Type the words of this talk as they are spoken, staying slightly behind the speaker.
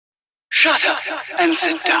Shut up and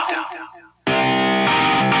sit down.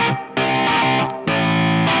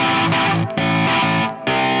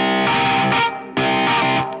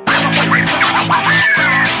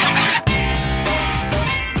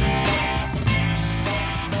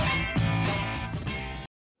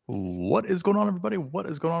 What is going on, everybody? What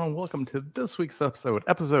is going on? And welcome to this week's episode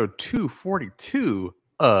 242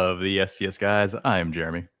 of the STS Guys. I am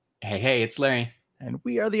Jeremy. Hey, it's Larry. And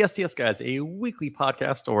we are the STS Guys, a weekly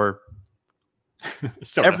podcast or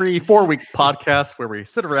every 4-week podcast where we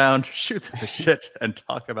sit around, shoot the shit, and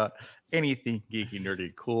talk about anything geeky, nerdy,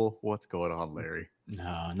 cool. What's going on, Larry?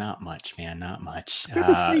 No, not much, man. Not much. Good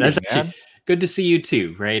to see you, man. Good to see you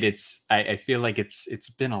too, right? I feel like it's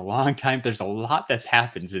been a long time. There's a lot that's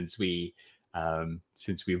happened since we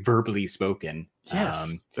verbally spoken.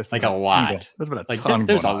 Yes, like a lot. There's been a like ton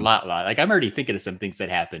there's going a on. lot. Like I'm already thinking of some things that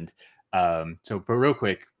happened. But real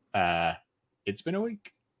quick, it's been a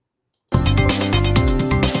week.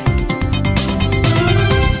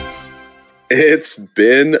 It's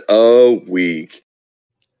been a week.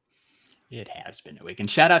 It has been a week,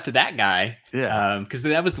 and shout out to that guy. Yeah. Because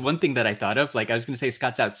that was the one thing that I thought of. Like I was going to say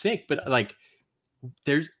Scott's out sick, but like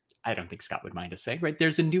I don't think Scott would mind us saying, right?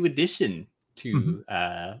 There's a new addition to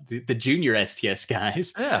the junior STS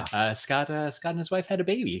guys. Yeah. Scott and his wife had a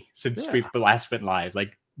baby since we last went live.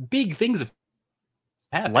 Like big things have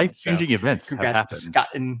happened. Life-changing events have congrats happened. to Scott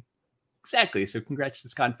and exactly. So congrats to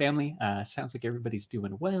Scott and family. Sounds like everybody's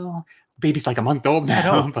doing well. Baby's like a month old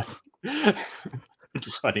now, but which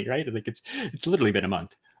is funny, right? Like it's literally been a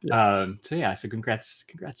month. Yeah. So congrats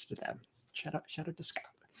to them. Shout out to Scott.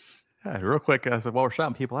 Yeah, real quick, while we're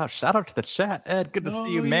shouting people out, shout out to the chat. Ed, good to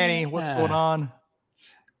see you. Manny, what's going on?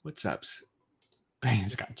 What's up,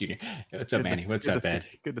 Scott Jr.? What's up, Manny? What's up, Ed?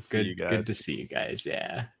 Good to see you guys. Good to see you guys.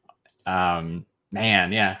 Yeah.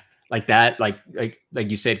 Man, yeah. Like that, like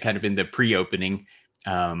you said, kind of in the pre-opening,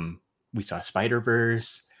 we saw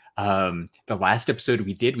Spider-Verse. The last episode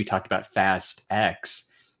we talked about Fast X,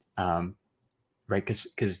 right?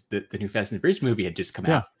 Because the new Fast and the Furious movie had just come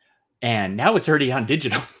out, and now it's already on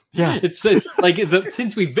digital. Yeah, it's like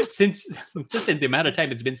since just in the amount of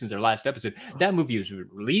time it's been since our last episode, that movie was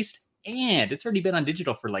released, and it's already been on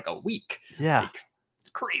digital for like a week. Yeah, like,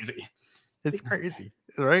 crazy. It's crazy,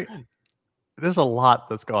 right? There's a lot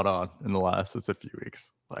that's gone on in the last a few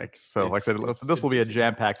weeks. Like I said, this will be a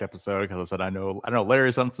jam-packed episode because I said I know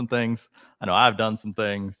Larry's done some things. I know I've done some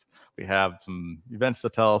things. We have some events to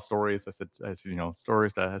tell, stories. I said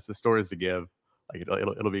stories to give. Like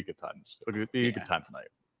it'll be a good time. It'll be a good time tonight.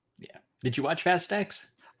 Yeah. Did you watch Fast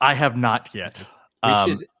X? I have not yet.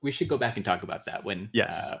 We should go back and talk about that when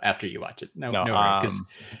after you watch it. No, because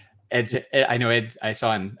I know Ed. I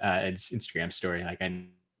saw on Ed's Instagram story. Like I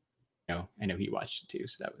know he watched it too,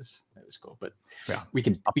 so that was cool. But we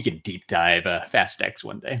can deep dive Fast X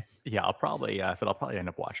one day. Yeah, I'll probably end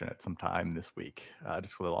up watching it sometime this week.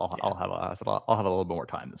 Just so I'll have a little bit more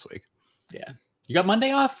time this week. Yeah, you got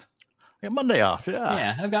Monday off. Yeah, Monday off. Yeah,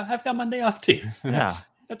 yeah, I've got Monday off too. So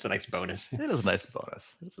that's a nice bonus. It is a nice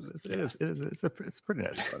bonus. It's a pretty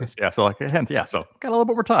nice bonus. Yeah. So so got a little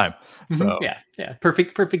bit more time. So yeah.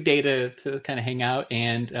 Perfect day to kind of hang out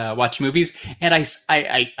and watch movies. And I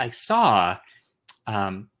saw,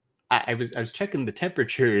 I was checking the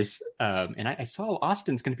temperatures, and I saw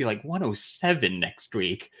Austin's going to be like 107 next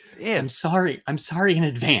week. Yeah. I'm sorry in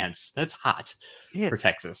advance. That's hot for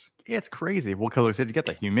Texas. Yeah, it's crazy. Well, because you get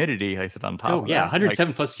the humidity, I said on top. Oh yeah,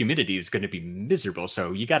 107 plus humidity is going to be miserable.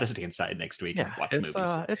 So you got to stay inside next week and watch movies.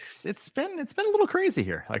 It's been a little crazy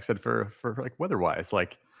here. Like I said, for like weather wise,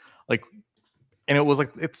 like, and it was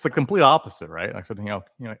like it's the complete opposite, right? Like I said,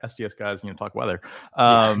 STS guys, talk weather.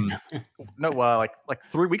 Like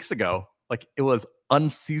 3 weeks ago, like it was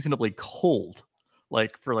unseasonably cold.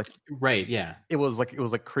 Like for right, yeah, it was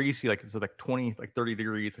crazy. Like it's like 20, like 30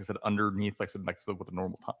 degrees. I said underneath, like what the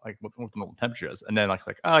normal what the normal temperature is, and then like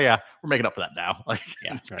oh yeah, we're making up for that now. Like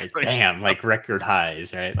right, damn, like record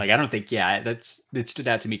highs, right? Like I don't think that stood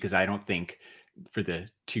out to me because I don't think for the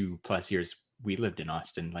 2+ years we lived in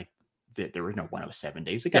Austin, like there were no 107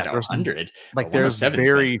 days. They got 100. Like there's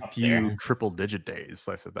very few triple-digit days.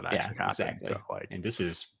 I said that actually happened. Exactly. So, and this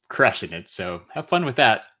is crushing it. So have fun with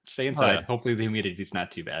that. Stay inside. Hopefully the humidity is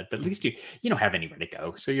not too bad, but at least you don't have anywhere to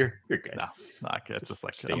go, so you're good. No, not good. It's just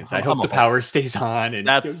like stay inside. Hope the power stays on, and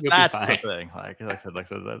that's the thing. Like I said, that's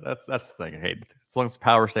the thing. Hey, as long as the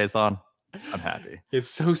power stays on, I'm happy. It's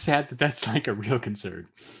so sad that's like a real concern.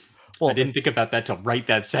 Well, I didn't think about that till right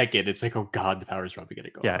that second. It's like, oh god, the power's probably gonna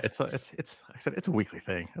go. Yeah, off. it's a weekly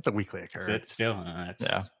thing. It's a weekly occurrence. It's still,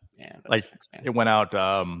 like sucks, it went out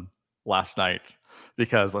last night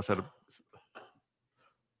because I said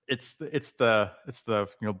it's the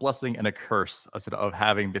blessing and a curse, I said, of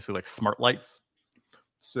having basically like smart lights.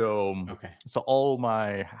 So Okay. so all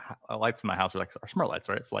my lights in my house are smart lights,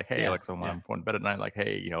 right? It's like, hey, Yeah, Alexa, when yeah. I'm going to bed at night, like,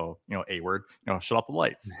 hey, A word, shut off the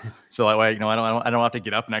lights. So that way, I don't have to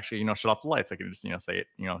get up and actually, shut off the lights. I can just, say it,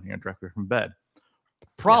 directly from bed. The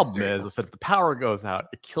problem very is, cool. I said, if the power goes out,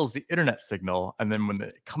 it kills the internet signal, and then when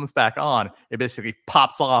it comes back on, it basically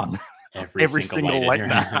pops on every single light in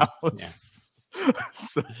the house.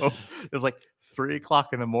 So it was like 3 o'clock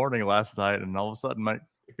in the morning last night, and all of a sudden, I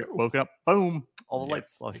woken up, boom, all the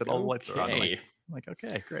lights. I said, all the lights are on. I'm like,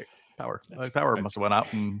 okay, great. Power must have went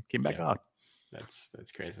out and came back on. That's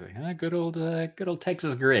crazy. Good old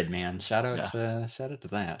Texas grid, man. Shout out to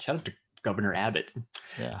that. Shout out to Governor Abbott.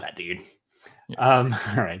 Yeah, that dude. Yeah.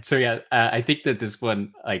 All right. So yeah, I think that this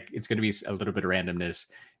one, like, it's gonna be a little bit of randomness,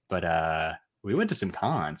 but we went to some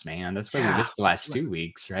cons, man. That's why we missed the last 2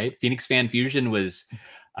 weeks, right? Phoenix Fan Fusion was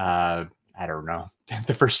I don't know,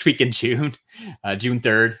 the first week in June, June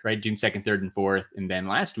 3rd, right? June 2nd, 3rd, and 4th. And then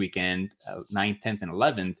last weekend, 9th, 10th, and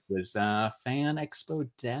 11th was Fan Expo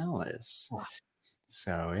Dallas.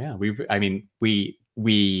 So yeah, we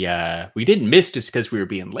didn't miss just because we were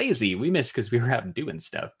being lazy. We missed because we were out doing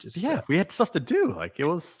stuff. We had stuff to do. Like, it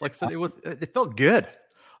was, like I said, it felt good.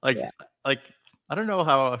 Like I don't know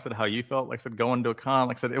how you felt. Like I said, going to a con,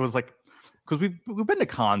 like I said, it was like, because we've been to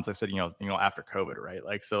cons, I said, after COVID, right?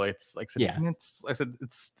 Like, so it's like,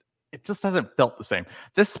 it just hasn't felt the same.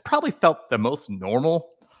 This probably felt the most normal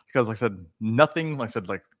because, like I said, nothing, like I said,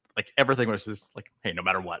 like everything was just like, hey, no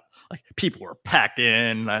matter what, like people were packed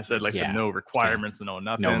in. I said, like, no requirements, no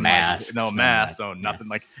nothing, no masks, no nothing.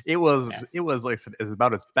 Like it was like I said, it's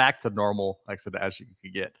about as back to normal, like I said, as you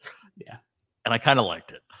could get. Yeah, and I kind of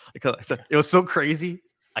liked it because I said it was so crazy.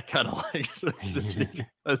 I kind of like this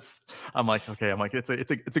because I'm like, okay, it's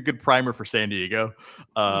a good primer for San Diego,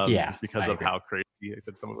 just because of how crazy I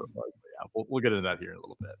said some of it was. But yeah, we'll get into that here in a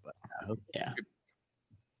little bit. But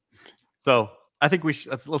so I think we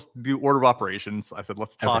should let's do order of operations. I said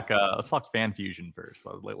let's talk Fan Fusion first.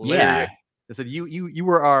 So, Larry, I said you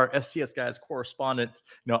were our STS Guys correspondent,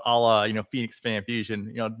 a la Phoenix Fan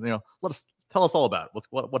Fusion. Tell us all about it.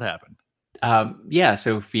 What happened.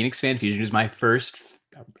 So Phoenix Fan Fusion was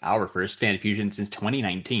our first Fan Fusion since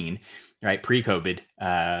 2019, right? Pre-COVID.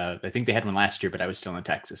 I think they had one last year, but I was still in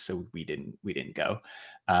Texas, so we didn't go.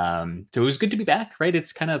 So it was good to be back, right?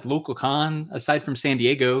 It's kind of local con aside from San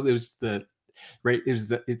Diego. It's the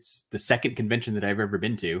second convention that I've ever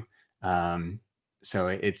been to. So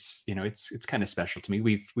it's kind of special to me.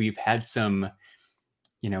 We've had some,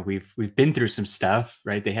 we've been through some stuff,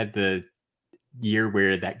 right? They had the year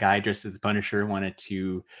where that guy dressed as the Punisher wanted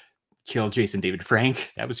to kill Jason David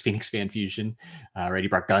Frank. That was Phoenix Fan Fusion. Right, he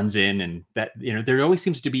brought guns in, and that there always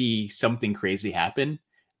seems to be something crazy happen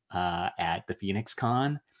at the Phoenix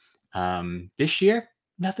Con. This year,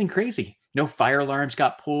 nothing crazy. No fire alarms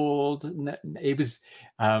got pulled. It was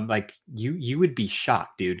like you would be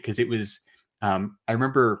shocked, dude, because it was. I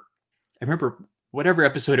remember whatever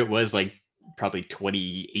episode it was, like probably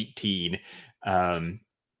 2018.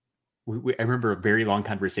 I remember a very long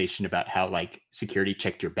conversation about how like security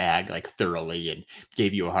checked your bag like thoroughly and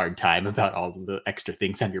gave you a hard time about all the extra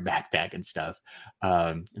things on your backpack and stuff,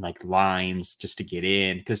 and like lines just to get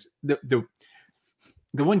in. Because the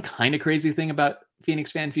one kind of crazy thing about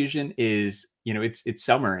Phoenix Fan Fusion is it's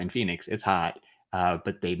summer in Phoenix, it's hot,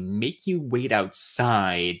 but they make you wait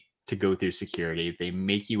outside to go through security. They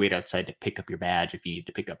make you wait outside to pick up your badge if you need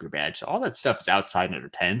to pick up your badge. So all that stuff is outside under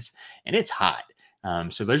tents, and it's hot.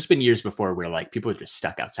 So there's been years before where like people are just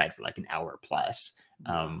stuck outside for like an hour plus.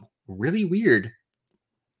 Really weird.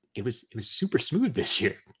 It was super smooth this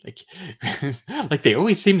year. Like they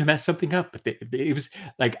always seem to mess something up, but it was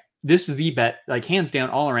like, this is the best, like hands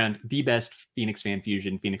down, all around the best Phoenix Fan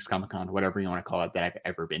Fusion, Phoenix Comic Con, whatever you want to call it, that I've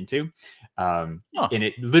ever been to. And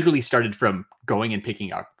it literally started from going and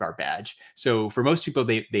picking up our badge. So for most people,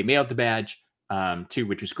 they mailed the badge too,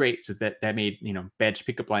 which was great. So that made badge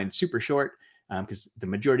pickup line super short. Because the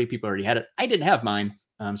majority of people already had it. I didn't have mine,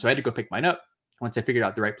 so I had to go pick mine up. Once I figured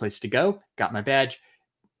out the right place to go, got my badge.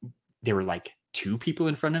 There were like 2 people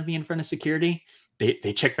in front of security.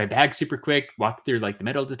 They checked my bag super quick, walked through like the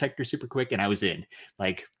metal detector super quick, and I was in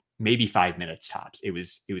like maybe 5 minutes tops. It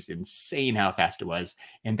was insane how fast it was,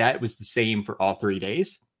 and that was the same for all 3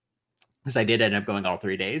 days, because I did end up going all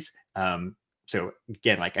 3 days. So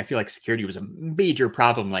again, like I feel like security was a major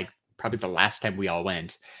problem. Like probably the last time we all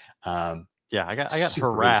went. Yeah, I got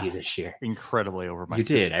harassed this year incredibly over my. You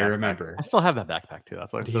did, backpack. I remember. I still have that backpack too.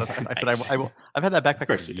 That's what I said. I've had that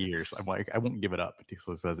backpack for years. I'm like, I won't give it up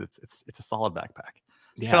because it's a solid backpack.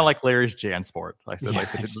 It's kind of like Larry's JanSport.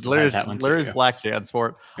 Larry's black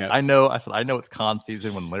JanSport. Yep. I know it's con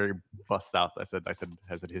season when Larry busts out. I said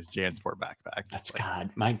has it his JanSport backpack. That's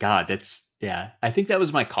my God. That's I think that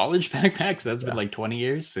was my college backpack. So that's been like 20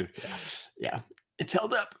 years. So it's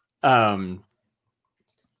held up.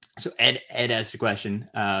 So Ed asked a question.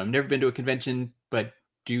 Never been to a convention, but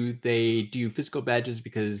do they do physical badges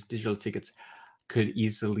because digital tickets could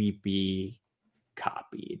easily be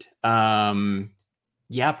copied?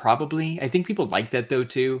 Yeah, probably. I think people like that though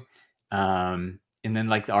too. And then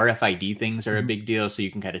like the RFID things are a big deal, so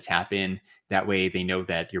you can kind of tap in that way. They know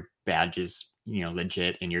that your badge is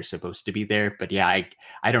legit and you're supposed to be there. But yeah,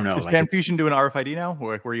 I don't know. Is FanFusion doing RFID now,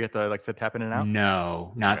 where you have to like tap in and out?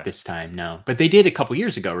 No, not this time. No, but they did a couple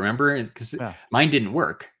years ago. Remember, because mine didn't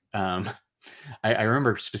work. I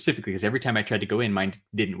remember specifically because every time I tried to go in, mine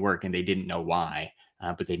didn't work, and they didn't know why.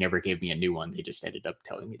 But they never gave me a new one. They just ended up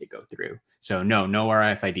telling me to go through. So no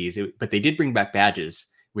RFIDs. But they did bring back badges,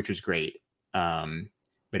 which was great. But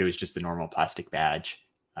it was just the normal plastic badge.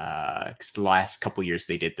 Because the last couple years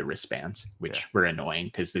they did the wristbands, which were annoying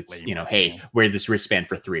because it's hey, wear this wristband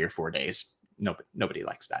for 3 or 4 days. Nobody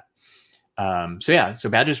likes that. So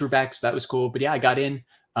badges were back, so that was cool. But yeah, I got in.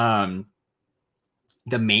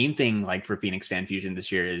 The main thing like for Phoenix Fan Fusion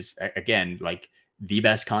this year is again like the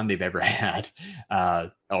best con they've ever had.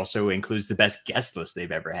 Also includes the best guest list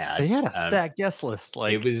they've ever had. They had a stacked guest list.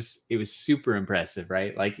 Like it was super impressive,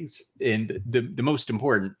 right? Like the most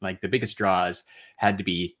important, like the biggest draws had to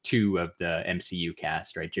be 2 of the MCU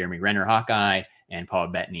cast, right? Jeremy Renner, Hawkeye, and Paul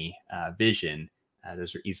Bettany, Vision.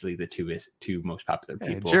 Those are easily the two most popular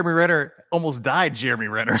people. Jeremy Renner almost died. Jeremy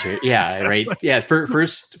Renner. Yeah, right. Yeah,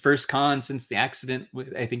 first con since the accident,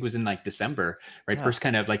 I think was in like December, right? Yeah. First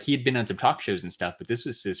kind of like he had been on some talk shows and stuff, but this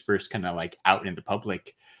was his first kind of like out in the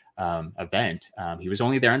public event. He was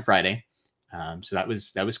only there on Friday, so that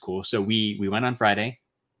was cool. So we went on Friday,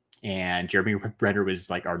 and Jeremy Renner was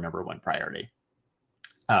like our number one priority.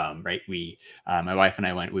 Right? My wife and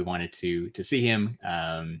I went. We wanted to see him.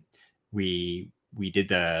 We did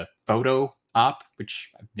the photo op,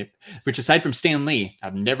 which aside from Stan Lee,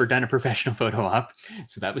 I've never done a professional photo op,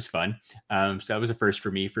 so that was fun. So that was a first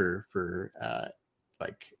for me for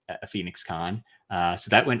like a Phoenix Con. So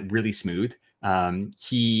that went really smooth.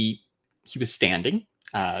 He was standing,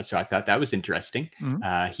 so I thought that was interesting.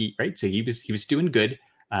 So he was doing good.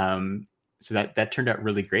 So that turned out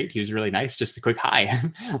really great. He was really nice. Just a quick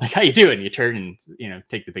hi, like how you doing? You turn and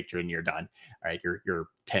take the picture and you're done. All right, you're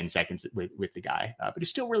 10 seconds with the guy, but he's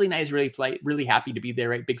still really nice, really polite, really happy to be there.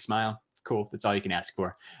 Right, big smile, cool. That's all you can ask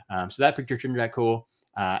for. So that picture turned out cool.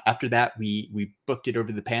 After that, we booked it over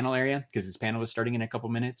to the panel area because this panel was starting in a couple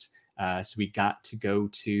minutes. So we got to go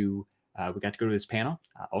to this panel.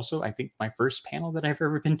 Also, I think my first panel that I've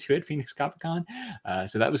ever been to at Phoenix Comic-Con.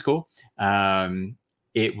 So that was cool.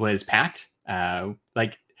 It was packed.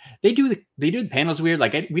 Like they do the panels weird.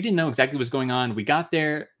 Like we didn't know exactly what was going on. We got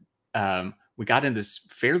there. We got in this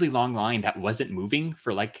fairly long line that wasn't moving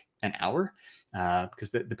for like an hour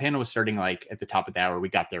because the panel was starting like at the top of the hour. We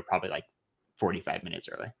got there probably like 45 minutes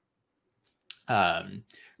early.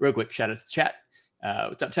 Real quick, shout out to the chat.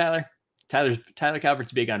 What's up, Tyler? Tyler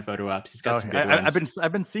Calvert's big on photo ops. He's got some good ones.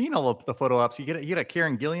 I've been seeing all of the photo ops. You get a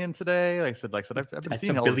Karen Gillian today. Like I said, I've been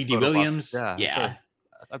seeing some Billy D. Williams. Yeah.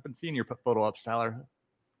 I've been seeing your photo ops, Tyler.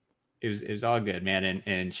 It was all good, man.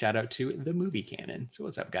 And shout out to the movie canon. So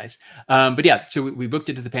what's up, guys? But yeah, so we booked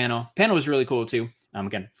it to the panel. Panel was really cool too.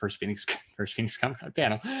 Again, first Phoenix Comic-Con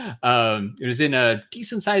panel. It was in a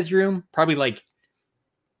decent sized room, probably like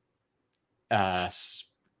to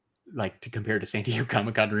compare to San Diego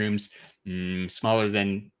Comic-Con rooms, smaller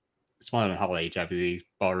than Hall H, obviously.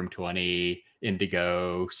 Ballroom 20,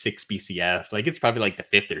 Indigo, 6 BCF. Like it's probably like the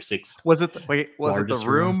 5th or 6th. Was it the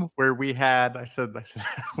room where we had? I said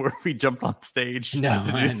where we jumped on stage?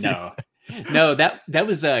 No, that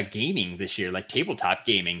was gaming this year, like tabletop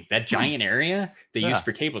gaming. That giant area they used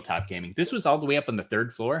for tabletop gaming. This was all the way up on the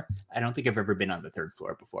 3rd floor. I don't think I've ever been on the 3rd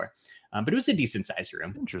floor before, but it was a decent sized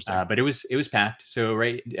room. Interesting. But it was packed. So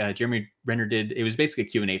Jeremy Renner did. It was basically a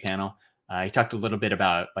Q&A panel. He talked a little bit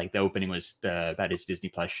about like the opening was about his Disney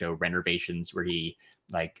Plus show Renovations, where he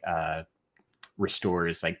like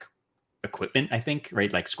restores like equipment, I think,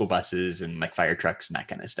 right? Like school buses and like fire trucks and that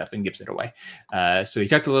kind of stuff, and gives it away. So he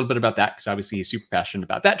talked a little bit about that because obviously he's super passionate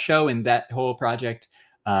about that show and that whole project.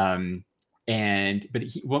 But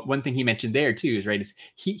one thing he mentioned there too is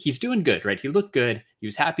he's doing good, right? He looked good. He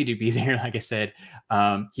was happy to be there. Like I said,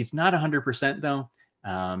 he's not 100% though.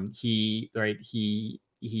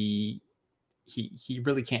 he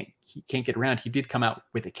really can't get around. He did come out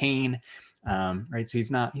with a cane, right? So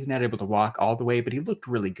he's not able to walk all the way, but he looked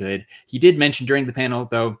really good. He did mention during the panel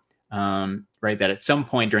though, right, that at some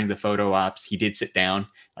point during the photo ops he did sit down.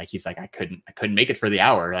 Like he's like, I couldn't make it for the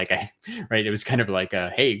hour. Like right, it was kind of like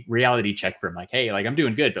a hey reality check for him. Like hey, like I'm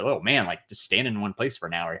doing good, but oh man, like just standing in one place for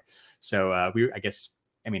an hour. So I guess.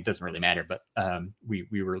 I mean, it doesn't really matter, but we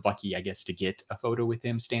were lucky, I guess, to get a photo with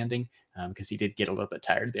him standing because he did get a little bit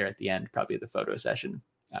tired there at the end, probably of the photo session.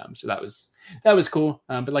 So that was cool.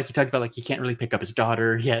 But like you talked about, like he can't really pick up his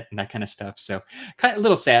daughter yet and that kind of stuff. So kind of a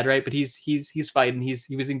little sad, right? But he's fighting.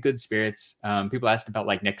 He was in good spirits. People asked about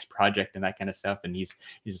like next project and that kind of stuff, and he's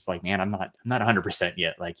just like, man, I'm not 100%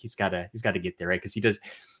 yet. Like he's gotta get there, right? Because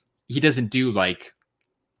he doesn't do like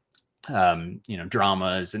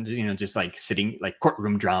dramas and just like sitting like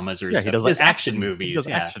courtroom dramas or he does like action movies. He does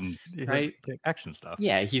action, right? Action stuff.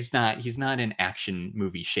 Yeah, he's not in action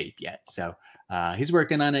movie shape yet. So he's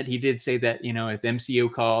working on it. He did say that if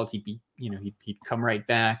MCU called, he'd be he'd come right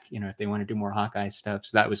back. If they want to do more Hawkeye stuff.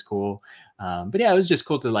 So that was cool. But yeah, it was just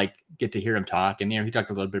cool to like get to hear him talk. And he talked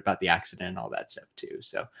a little bit about the accident and all that stuff too.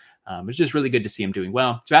 So it was just really good to see him doing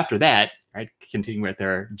well. So after that, right, continuing with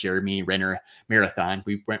our Jeremy Renner marathon,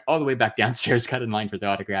 we went all the way back downstairs, got in line for the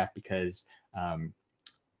autograph because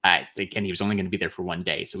I think, and he was only going to be there for one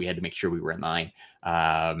day, so we had to make sure we were in line.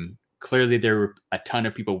 Clearly, there were a ton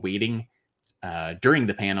of people waiting during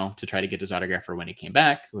the panel to try to get his autograph for when he came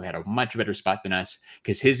back, who had a much better spot than us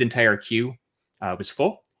because his entire queue was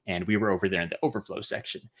full, and we were over there in the overflow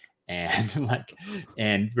section. And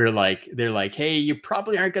they're like, hey, you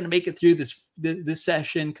probably aren't going to make it through this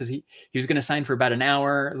session because he was going to sign for about an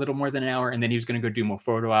hour, a little more than an hour, and then he was going to go do more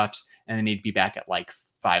photo ops, and then he'd be back at like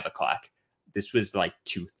 5 o'clock. This was like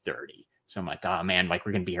 2:30. So I'm like, oh man, like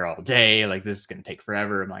we're going to be here all day. Like this is going to take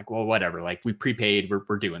forever. I'm like, well, whatever. Like we prepaid,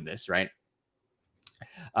 we're doing this, right?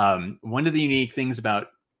 One of the unique things about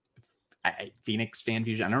Phoenix Fan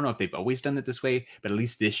Fusion, I don't know if they've always done it this way, but at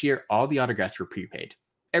least this year, all the autographs were prepaid.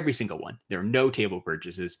 Every single one. There were no table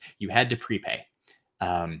purchases. You had to prepay.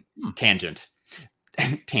 Tangent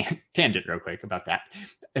real quick about that.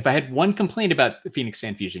 If I had one complaint about the Phoenix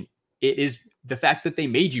Fan Fusion, it is the fact that they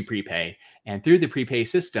made you prepay, and through the prepay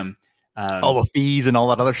system, all the fees and all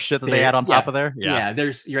that other shit that they add on top of there. Yeah,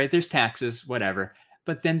 there's taxes, whatever.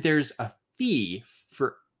 But then there's a fee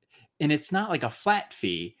and it's not like a flat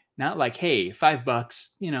fee. Not like, hey,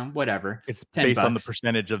 $5, whatever. It's $10. based on the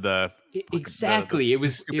percentage of the exactly. It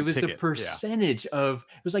was ticket. a percentage of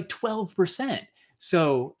it was like 12%.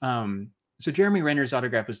 So so Jeremy Renner's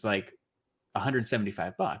autograph was like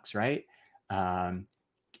 $175, right?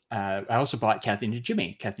 I also bought Kathy and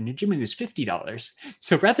Jimmy. Kathy and Jimmy was $50.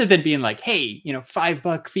 So rather than being like, hey,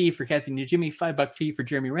 $5 fee for Kathy and Jimmy, $5 fee for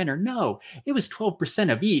Jeremy Renner, no, it was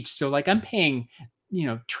 12% of each. So like I'm paying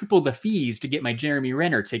triple the fees to get my Jeremy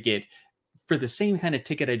Renner ticket for the same kind of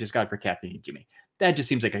ticket I just got for Kathy and Jimmy. That just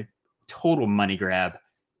seems like a total money grab.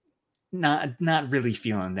 Not really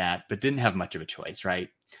feeling that, but didn't have much of a choice, right?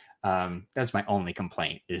 That's my only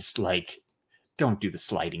complaint is like, don't do the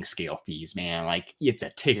sliding scale fees, man. Like it's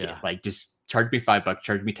a ticket. Yeah. Like just charge me $5,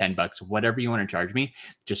 charge me $10, whatever you want to charge me.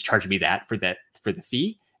 Just charge me that for the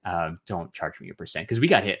fee. Don't charge me a percent because we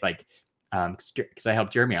got hit like. Because I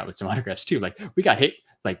helped Jeremy out with some autographs too. Like we got hit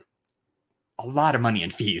like a lot of money in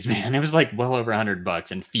fees, man. It was like well over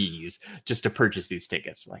 $100 in fees just to purchase these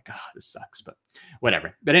tickets. Like, oh, this sucks, but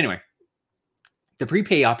whatever. But anyway, the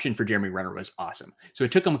prepay option for Jeremy Renner was awesome. So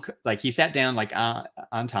it took him like he sat down like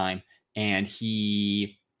on time and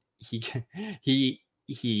he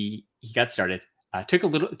got started. Took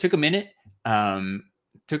a minute.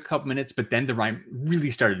 Took a couple minutes, but then the rhyme really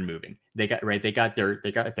started moving. They got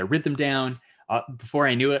their rhythm down. Before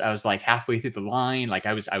I knew it, I was like halfway through the line. Like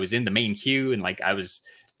I was in the main queue, and like I was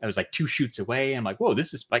like 2 shoots away. I'm like, whoa,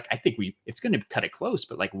 this is like I think it's going to cut it close,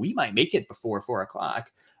 but like we might make it before 4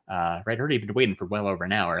 o'clock. Right, already been waiting for well over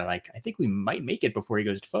an hour. Like I think we might make it before he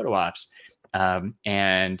goes to photo ops.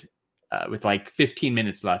 And with like 15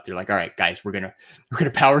 minutes left, they're like, all right, guys, we're gonna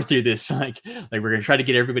power through this. Like we're gonna try to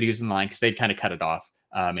get everybody who's in line because they'd kind of cut it off.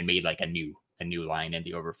 And made like a new line in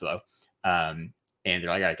the overflow. And they're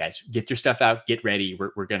like, all right, guys, get your stuff out, get ready.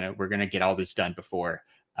 We're gonna get all this done before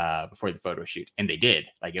the photo shoot. And they did.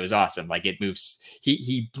 Like it was awesome. Like it moves.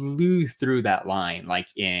 He blew through that line like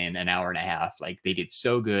in an hour and a half. Like they did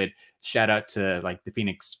so good. Shout out to like the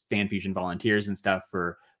Phoenix Fan Fusion volunteers and stuff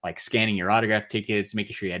for like scanning your autograph tickets,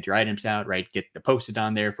 making sure you had your items out, right? Get the post-it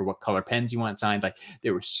on there for what color pens you want signed. Like they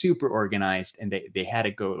were super organized and they had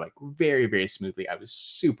it go like very, very smoothly. I was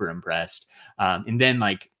super impressed. And then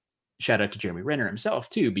like shout out to Jeremy Renner himself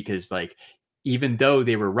too, because like even though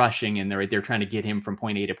they were rushing and they're trying to get him from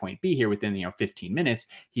point A to point B here within 15 minutes,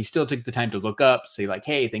 he still took the time to look up, say like,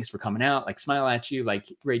 hey, thanks for coming out, like smile at you,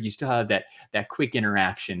 like right, you still have that quick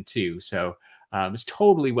interaction too. So it's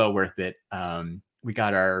totally well worth it. We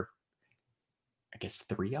got our, I guess,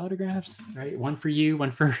 3 autographs, right? One for you,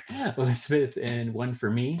 one for Elizabeth, and one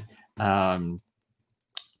for me.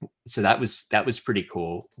 So that was pretty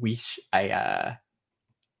cool. I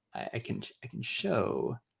can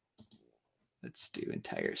show. Let's do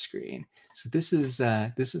entire screen. So this is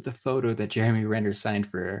the photo that Jeremy Renner signed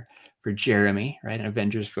for Jeremy, right? An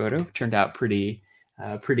Avengers photo. Turned out pretty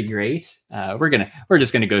great. We're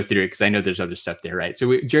just gonna go through it because I know there's other stuff there, right?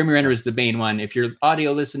 So Jeremy Renner is the main one. If you're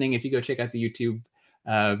audio listening, if you go check out the YouTube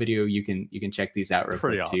video, you can check these out real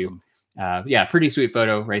quick too. Yeah, pretty sweet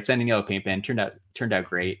photo, right? Sending yellow paint pen turned out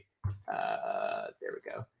great. There we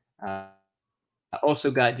go.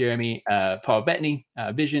 Also got Jeremy Paul Bettany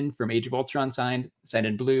Vision from Age of Ultron signed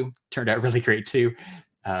in blue. Turned out really great too.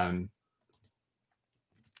 Then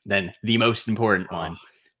the most important one,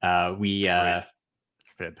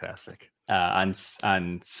 it's fantastic. On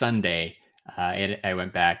Sunday, I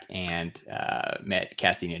went back and met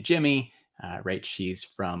Kathy and Jimmy. Right, she's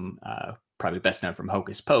from probably best known from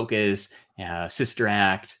Hocus Pocus, Sister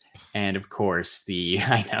Act, and of course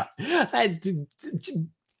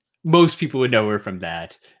most people would know her from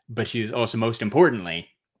that, but she's also most importantly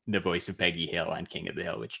the voice of Peggy Hill on King of the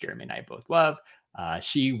Hill, which Jeremy and I both love.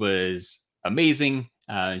 She was amazing.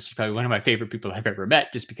 She's probably one of my favorite people I've ever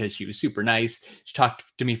met, just because she was super nice. She talked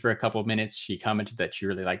to me for a couple of minutes. She commented that she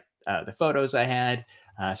really liked the photos I had.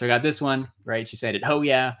 So I got this one, right? She said it, oh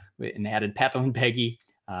yeah, and added Patlin Peggy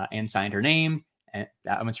and signed her name. And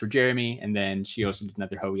that one's for Jeremy. And then she also did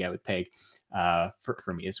another oh yeah with Peg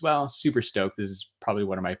for me as well. Super stoked. This is probably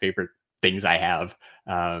one of my favorite things I have.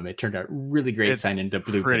 It turned out really great. Signed into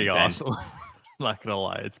blue. Pretty awesome. I'm not gonna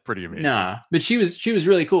lie, it's pretty amazing. Nah, but she was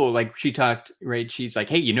really cool. Like she talked, right? She's like,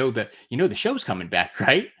 hey, you know the show's coming back,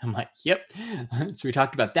 right? I'm like, yep. So we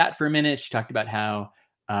talked about that for a minute. She talked about how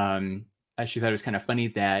she thought it was kind of funny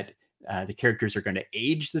that the characters are going to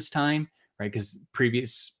age this time, right? Because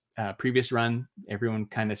previous run, everyone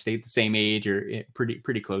kind of stayed the same age or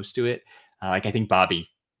pretty close to it. Like I think Bobby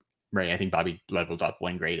leveled up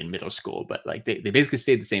 1 grade in middle school, but like they basically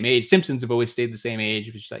stayed the same age. Simpsons have always stayed the same age.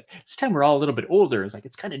 It was just like this time we're all a little bit older. It's like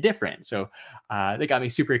it's kind of different. So they got me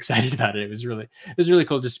super excited about it. It was really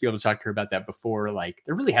cool just to be able to talk to her about that before. Like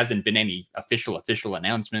there really hasn't been any official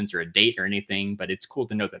announcements or a date or anything, but it's cool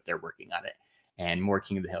to know that they're working on it. And more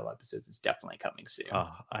King of the Hill episodes is definitely coming soon.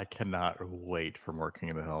 I cannot wait for more King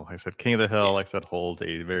of the Hill. Like I said, King of the Hill, like I said, holds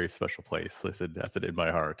a very special place. I said in my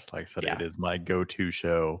heart. Like I said, It is my go-to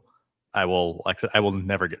show. I will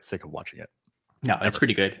never get sick of watching it. No, that's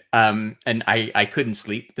pretty good. And I couldn't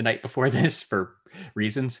sleep the night before this for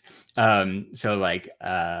reasons. So like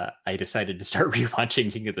I decided to start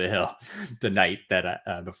rewatching King of the Hill the night that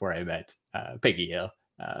before I met Peggy Hill.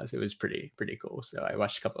 So it was pretty cool. So I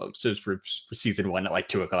watched a couple of episodes for season 1 at like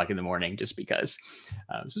 2:00 in the morning, just because.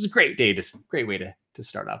 So it was a great way to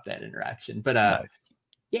start off that interaction. But nice.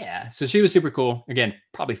 Yeah, so she was super cool. Again,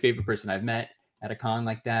 probably favorite person I've met at a con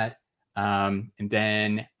like that. And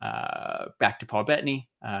then back to Paul Bettany.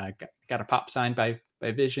 Got a pop signed by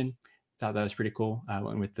Vision. Thought that was pretty cool.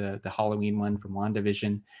 Went with the Halloween one from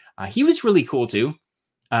WandaVision. He was really cool too.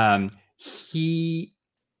 He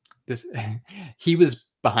was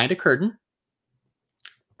behind a curtain.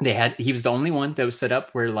 He was the only one that was set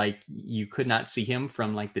up where like you could not see him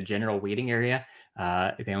from like the general waiting area.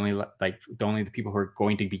 The people who are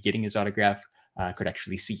going to be getting his autograph could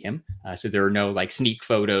actually see him. So there were no like sneak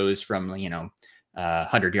photos from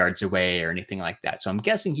 100 yards away or anything like that. So I'm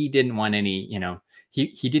guessing he didn't want any,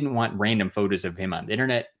 he didn't want random photos of him on the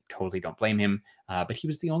internet. Totally don't blame him. But he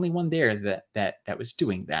was the only one there that was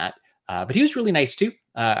doing that. But he was really nice too.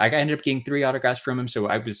 I ended up getting 3 autographs from him. So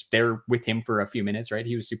I was there with him for a few minutes, right?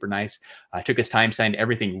 He was super nice. Took his time, signed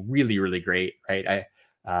everything really, really great, right?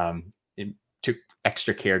 It took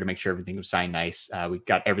extra care to make sure everything was signed nice. We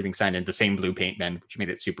got everything signed in the same blue paint pen, which made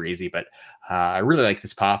it super easy. But I really like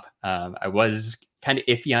this pop. I was kind of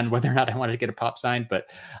iffy on whether or not I wanted to get a pop signed,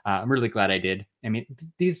 but I'm really glad I did. I mean,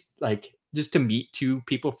 these like just to meet 2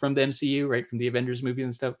 people from the MCU, right? From the Avengers movies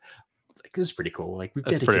and stuff. Like, it was pretty cool. Like we've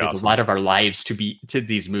dedicated a lot of our lives to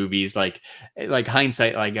these movies. Like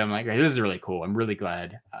hindsight, like I'm like, this is really cool. I'm really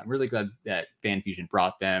glad that Fan Fusion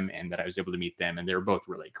brought them and that I was able to meet them, and they were both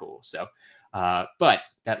really cool. So, but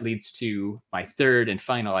that leads to my third and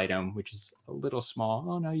final item, which is a little small.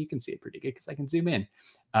 Oh no, you can see it pretty good because I can zoom in.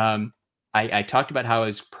 I talked about how I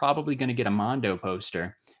was probably going to get a Mondo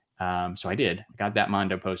poster So I did. I got that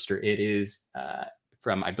Mondo poster. It is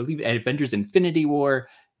from, I believe, Avengers Infinity War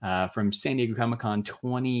from San Diego Comic-Con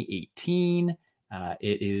 2018.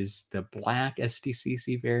 It is the black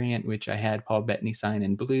STCC variant, which I had Paul Bettany sign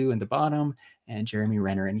in blue in the bottom and Jeremy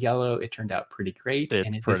Renner in yellow. It turned out pretty great. It's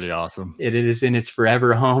and pretty awesome. It is in its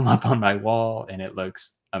forever home up on my wall, and it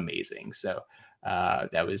looks amazing. So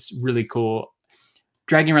that was really cool.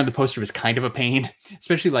 Dragging around the poster was kind of a pain,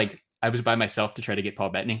 especially like I was by myself to try to get Paul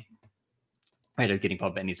Bettany. I ended up getting Paul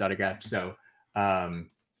Bettany's autograph. So I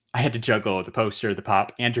had to juggle the poster, the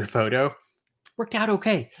pop, and your photo. Worked out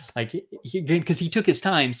okay. Like because he took his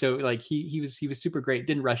time. So like he was super great.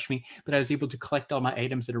 Didn't rush me, but I was able to collect all my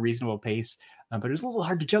items at a reasonable pace. But it was a little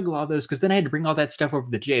hard to juggle all those because then I had to bring all that stuff over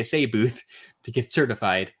to the JSA booth to get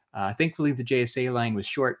certified. Thankfully, the JSA line was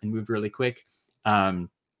short and moved really quick.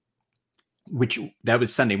 Which that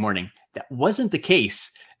was Sunday morning. That wasn't the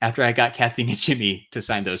case after I got Kathy and Jimmy to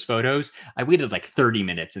sign those photos. I waited like 30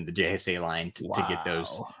 minutes in the JSA line to get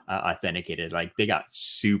those authenticated. Like they got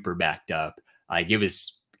super backed up. Like it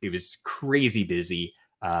was crazy busy.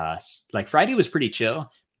 Like Friday was pretty chill.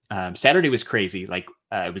 Saturday was crazy. Like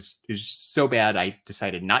it was so bad. I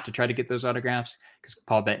decided not to try to get those autographs because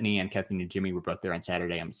Paul Bettany and Kathleen and Jimmy were both there on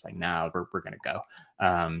Saturday. I'm just like, nah, we're gonna go.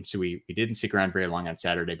 So we didn't stick around very long on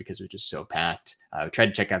Saturday because it was just so packed. We tried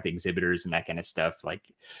to check out the exhibitors and that kind of stuff. Like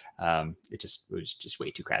it was just way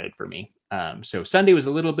too crowded for me. So Sunday was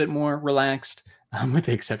a little bit more relaxed, with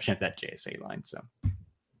the exception of that JSA line. So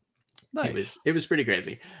nice. It was pretty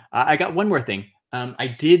crazy. I got one more thing. I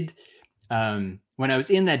did. When I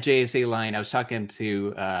was in that JSA line, I was talking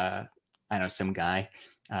to, I don't know, some guy,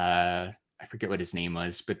 I forget what his name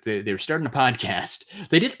was, but they were starting a podcast.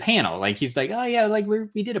 They did a panel. Like, he's like, oh yeah, like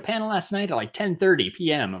we did a panel last night at like 10:30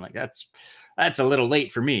 PM. I'm like, that's a little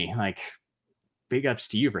late for me. Like, big ups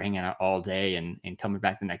to you for hanging out all day and coming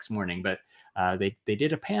back the next morning. But they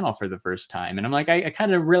did a panel for the first time. And I'm like, I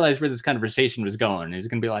kind of realized where this conversation was going. It's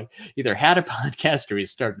going to be like either had a podcast or he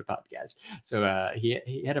started a podcast. So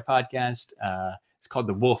he had a podcast. It's called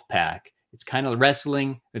The Wolf Pack. It's kind of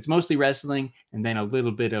wrestling. It's mostly wrestling, and then a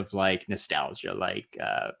little bit of like nostalgia, like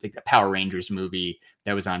the Power Rangers movie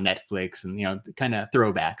that was on Netflix, and the kind of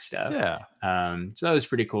throwback stuff. Yeah. So that was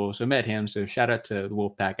pretty cool. So I met him. So shout out to the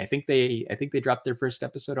Wolf Pack. I think they dropped their first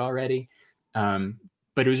episode already.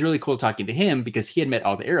 But it was really cool talking to him because he had met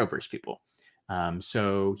all the Arrowverse people.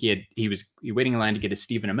 So he was waiting in line to get his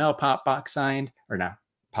Stephen Amell pop box signed, or not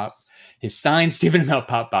pop, his signed Stephen Amell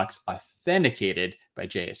pop box authenticated by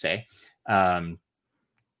JSA.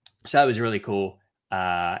 So that was really cool.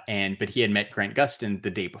 But he had met Grant Gustin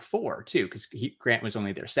the day before too, because Grant was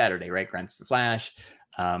only there Saturday, right? Grant's the Flash.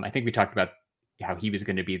 I think we talked about how he was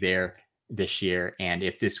going to be there this year, and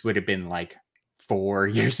if this would have been like 4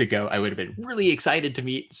 years ago, I would have been really excited to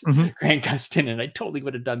meet Grant Gustin, and I totally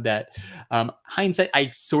would have done that. Hindsight,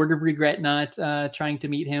 I sort of regret not trying to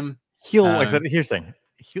meet him. Here's the thing.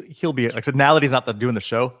 He'll be like I said, now that he's not doing the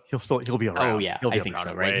show, he'll be around. Oh yeah, I think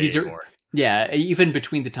so, right? Yeah, even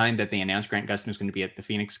between the time that they announced Grant Gustin was going to be at the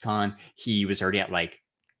Phoenix Con, he was already at it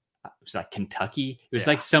was like Kentucky. It was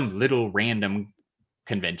like some little random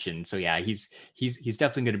convention. So yeah, he's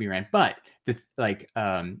definitely going to be around. But the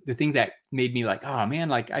thing that made me like, oh man,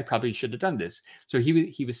 like I probably should have done this. So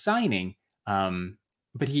he was signing,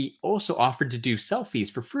 but he also offered to do selfies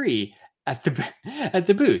for free at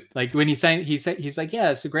the booth. Like when he signed, he's like,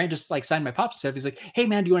 yeah. So Grant just like signed my pop stuff. He's like, hey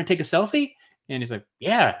man, do you want to take a selfie? And he's like,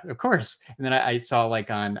 yeah, of course. And then I saw like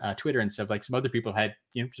on Twitter and stuff, like some other people had,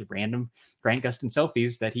 just random Grant Gustin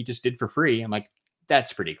selfies that he just did for free. I'm like,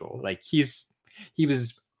 that's pretty cool. Like he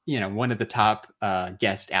was, one of the top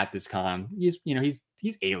guests at this con. He's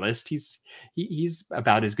A-list. He's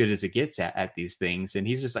about as good as it gets at these things. And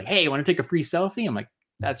he's just like, hey, you want to take a free selfie? I'm like,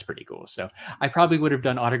 that's pretty cool. So I probably would have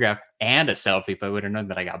done autograph and a selfie if I would have known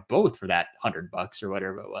that I got both for that $100 or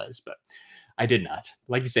whatever it was. But I did not.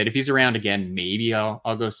 Like you said, if he's around again, maybe I'll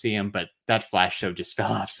go see him. But that Flash show just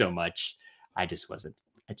fell off so much. I just wasn't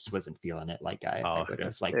feeling it like I would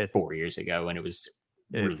have 4 years ago when it was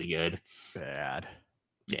really good. Bad.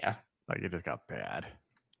 Yeah. Like it just got bad.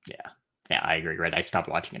 Yeah. Yeah, I agree. Right. I stopped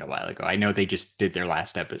watching it a while ago. I know they just did their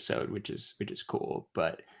last episode, which is cool.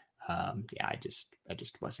 But yeah, I just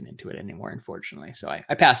wasn't into it anymore, unfortunately. So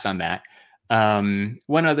I passed on that.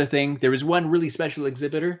 One other thing, there was one really special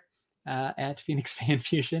exhibitor at Phoenix Fan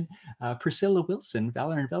Fusion. Priscilla Wilson,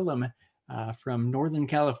 Valor and Vellum, from Northern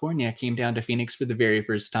California, came down to Phoenix for the very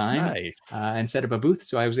first time. Nice. And set up a booth.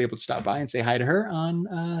 So I was able to stop by and say hi to her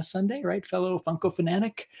on Sunday, right? Fellow Funko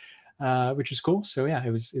fanatic. which is cool. So yeah,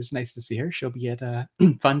 it was nice to see her. She'll be at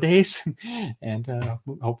Fun Days, and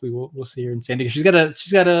hopefully we'll see her in San Diego.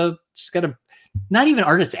 She's got a not even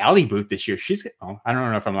Artist Alley booth this year. I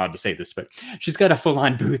don't know if I'm allowed to say this, but she's got a full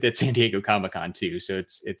on booth at San Diego Comic-Con too. So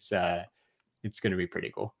it's going to be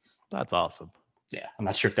pretty cool. That's awesome. Yeah, I'm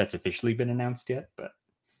not sure if that's officially been announced yet, but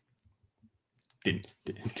didn't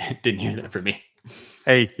hear that from me.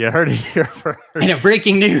 Hey, you heard it here first. I know,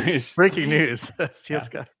 breaking news. Breaking news. STS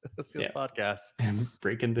Guys. STS podcast.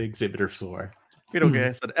 Breaking the exhibitor floor. We don't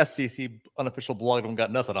get an STC unofficial blog. Don't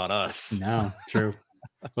got nothing on us. No, true.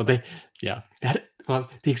 Well, the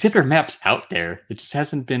exhibitor map's out there. It just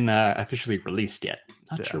hasn't been officially released yet.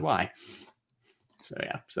 Not sure why. So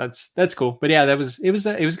yeah, so that's cool. But yeah, it was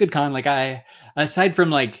a good con. Like aside from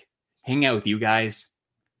like hanging out with you guys,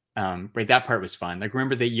 right, that part was fun. Like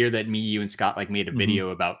remember the year that me, you, and Scott like made a video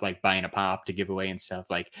about like buying a pop to give away and stuff.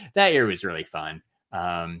 Like that year was really fun.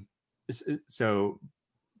 So,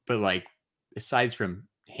 but like aside from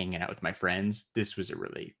hanging out with my friends, this was a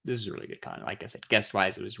really good con. Like I said, guest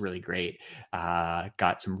wise, it was really great.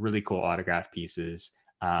 Got some really cool autograph pieces.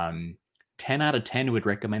 10 out of 10 would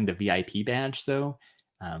recommend the VIP badge though,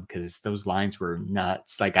 because those lines were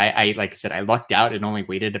nuts. Like I like I said, I lucked out and only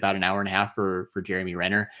waited about an hour and a half for Jeremy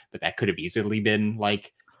Renner, but that could have easily been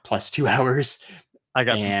like plus 2 hours. I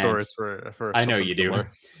got some stories for I know you do.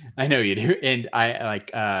 I know you do. And I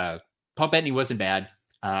like Paul Bettany wasn't bad.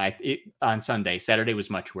 On Sunday. Saturday was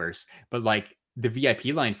much worse. But like the VIP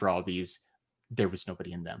line for all these, there was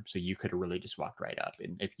nobody in them, so you could have really just walked right up.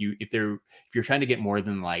 And if you're trying to get more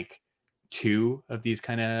than like 2 of these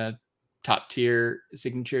kind of top tier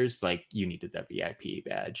signatures, like you needed that VIP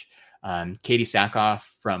badge. Katie Sackhoff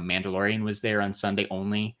from Mandalorian was there on Sunday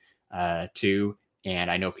only too,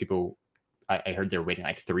 and I know people. I heard they're waiting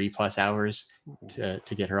like 3+ hours to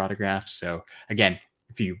get her autograph. So again,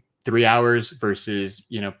 if you 3 hours versus,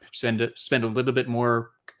 spend a little bit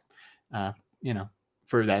more, for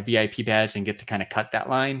that VIP badge and get to kind of cut that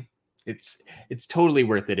line. It's totally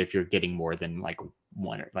worth it if you're getting more than like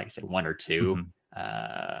one, or like I said, 1 or 2.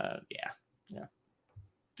 Yeah.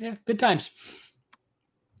 Good times.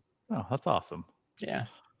 Oh, that's awesome. Yeah.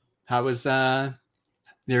 How was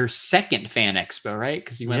their second fan expo, right?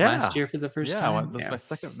 Because you went last year for the first time.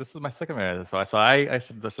 This is my second fan. So I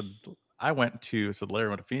said I went to, so Larry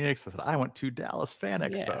went to Phoenix. I said I went to Dallas Fan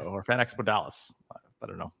Expo or Fan Expo Dallas. I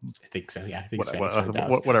don't know. I think so. Yeah, I think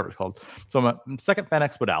whatever it's called. So my second Fan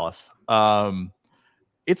Expo Dallas.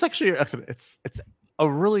 It's actually it's a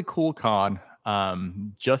really cool con.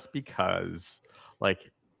 Just because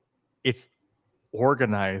like it's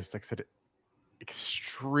organized, like I said,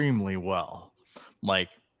 extremely well. Like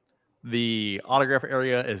the autograph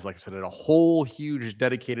area is, like I said, in a whole huge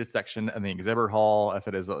dedicated section, and the exhibit hall, I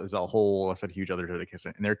said, is a whole, I said, huge other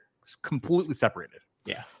dedication, and they're completely separated.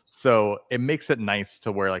 Yeah. So it makes it nice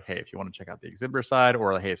to where, like, hey, if you want to check out the exhibitor side,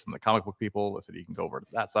 or like, hey, some of the comic book people, I said, you can go over to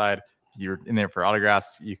that side. If you're in there for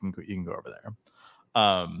autographs, you can go over there.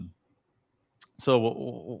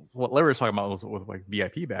 So what Larry was talking about was with like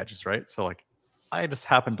VIP badges, right? So like, I just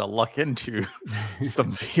happened to luck into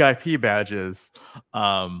some VIP badges.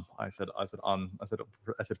 I said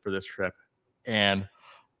for this trip, and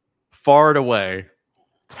far and away,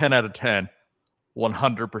 10 out of 10,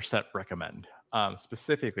 100% recommend.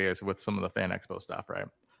 Specifically, as with some of the Fan Expo stuff, right?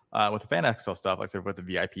 With the Fan Expo stuff, like I said, with the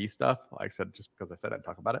VIP stuff, like I said, just because I said I'd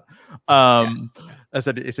talk about it. I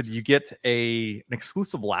said you get an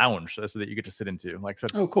exclusive lounge so that you get to sit into. Like I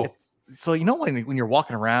said, oh, cool. So when you're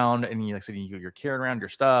walking around and you, like I said, you're carrying around your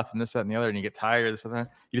stuff and this, that, and the other, and you get tired, this and that,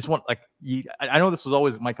 you just want I know this was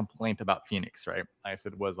always my complaint about Phoenix, right? I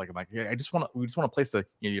said we just want a place to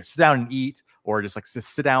you sit down and eat, or just like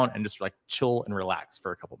sit down and just like chill and relax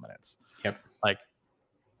for a couple minutes. Yep. Like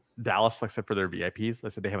Dallas, like I said, for their VIPs, I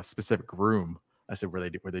said they have a specific room. I said where they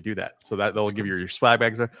do that, so that they'll give you your swag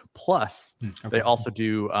bags there. Plus, they also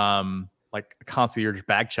do like a concierge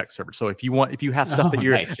bag check service. So if you have stuff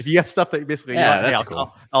if you have stuff that basically, that's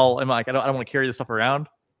cool. I'm like, I don't want to carry this stuff around.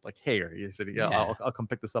 Like, hey, you said, I'll come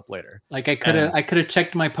pick this up later. Like I could have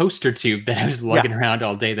checked my poster tube that I was lugging around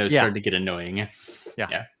all day. That was starting to get annoying.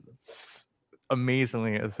 Yeah. It's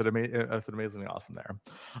amazingly awesome there.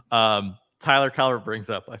 Tyler Calvert brings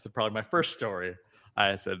up, I said, probably my first story.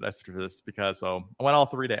 I said for this because I went all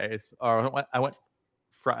 3 days, or I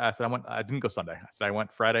didn't go Sunday. I said I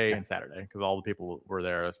went Friday and Saturday because all the people were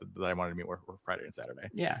there. I said that I wanted to meet were Friday and Saturday.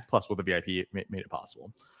 Yeah. Plus, with the VIP, it made it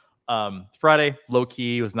possible. Friday, low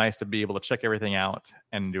key, it was nice to be able to check everything out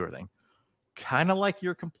and do everything. Kind of like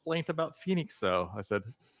your complaint about Phoenix, though. I said,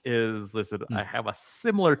 I have a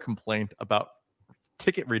similar complaint about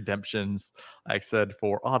ticket redemptions, like I said,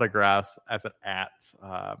 for autographs as at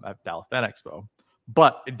Dallas Fan Expo,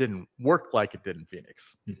 but it didn't work like it did in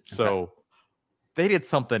Phoenix. Okay. So they did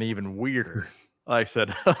something even weirder. Like I said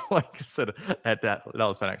at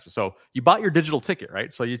Dallas Fan Expo. So you bought your digital ticket,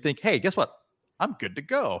 right? So you think, hey, guess what? I'm good to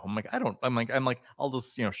go. I'm like, I'll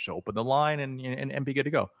just show up in the line and be good to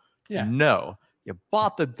go. Yeah. No, you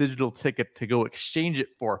bought the digital ticket to go exchange it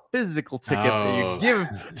for a physical ticket that you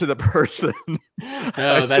give to the person.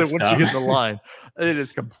 No, that's once dumb. you get in the line, it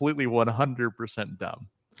is completely 100% dumb.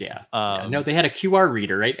 Yeah. No, they had a QR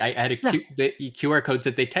reader, right? I had the QR codes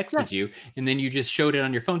that they texted you, and then you just showed it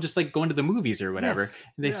on your phone, just like going to the movies or whatever.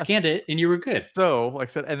 And they scanned it, and you were good. So, like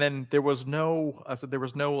I said, and then there was no,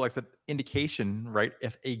 like I said, indication, right?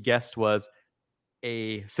 If a guest was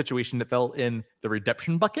a situation that fell in the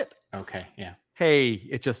redemption bucket. Okay. Yeah. Hey,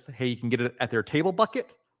 you can get it at their table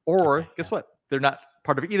bucket, or guess what? They're not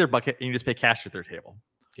part of either bucket, and you just pay cash at their table.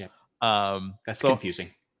 Yeah. That's so confusing.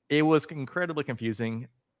 It was incredibly confusing.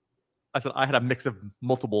 I said I had a mix of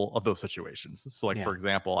multiple of those situations. So, like for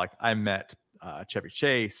example, like I met Chevy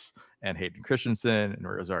Chase and Hayden Christensen and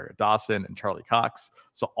Rosario Dawson and Charlie Cox.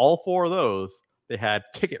 So all four of those, they had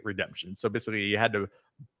ticket redemption. So basically, you had to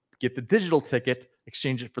get the digital ticket,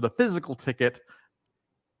 exchange it for the physical ticket.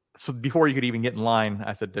 So before you could even get in line,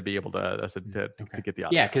 I said to be able to, to get the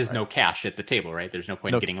autograph. Yeah, because no cash at the table, right? There's no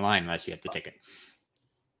point in getting in line unless you have the ticket.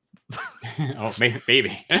 Oh,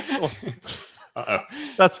 maybe. Uh-oh.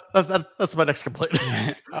 That's my next complaint.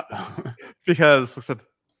 because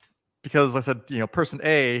I said, person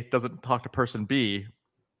A doesn't talk to person B,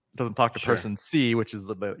 doesn't talk to person C, which is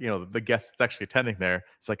the guest that's actually attending there.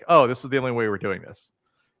 It's like, oh, this is the only way we're doing this.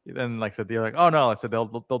 Then, like I said, they're like, oh no, I said they'll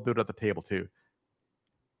do it at the table too.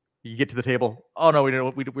 You get to the table. Oh no,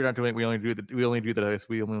 we're not doing it. We only do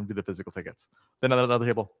the physical tickets. Then on another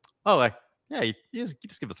table. Oh, like yeah, you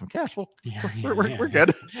just give us some cash. Well, we're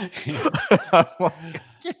good.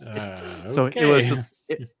 So it was just.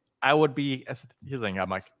 I would be. Here's the thing. I'm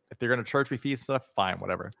like, if they're gonna charge me fees and stuff, fine,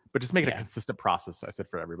 whatever. But just make it a consistent process. I said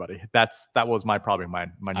for everybody. That was my probably my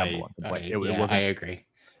number one complaint. It wasn't. I agree.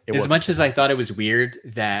 As much as I thought it was weird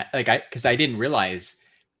that because I didn't realize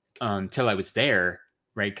until I was there,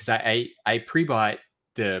 right? Because I pre-bought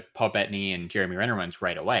the Paul Bettany and Jeremy Renner ones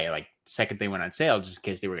right away, like second they went on sale, just in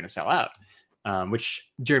case they were going to sell out, which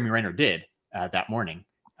Jeremy Renner did that morning.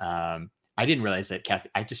 I didn't realize that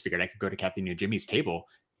I just figured I could go to Kathy New Jimmy's table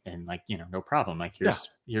and no problem. Like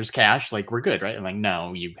here's cash, like we're good, right? And like,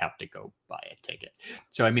 no, you have to go buy a ticket.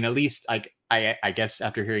 So I mean, at least I guess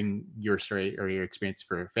after hearing your story or your experience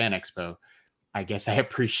for Fan Expo, I guess I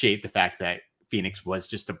appreciate the fact that Phoenix was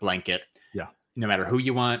just a blanket. Yeah. No matter who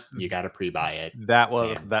you want, you got to pre-buy it. That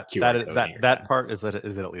part is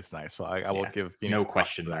at least nice. So I will give Phoenix no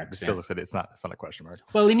question marks. Because I said it's not a question mark.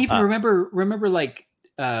 Well, and even remember like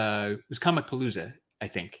it was Comic Palooza, I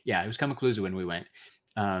think. Yeah, it was Comic Palooza when we went.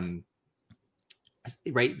 Right.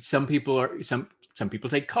 Some people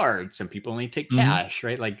take cards, some people only take cash,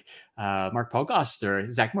 right? Like Mark Paul Goss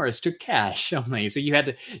or Zach Morris took cash only. So you had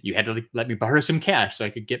to let me borrow some cash so I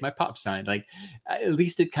could get my pop signed. Like at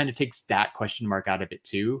least it kind of takes that question mark out of it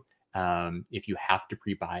too. If you have to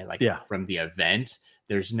pre-buy from the event,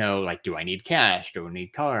 there's no like, do I need cash? Do I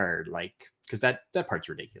need card? Like, because that part's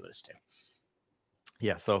ridiculous too.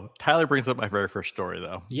 Yeah. So Tyler brings up my very first story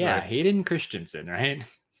though. Yeah. Right? Hayden Christensen, right?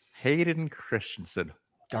 Hayden Christensen.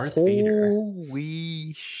 Darth Vader.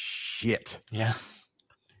 Holy shit. Yeah.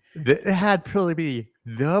 It had probably be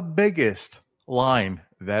the biggest line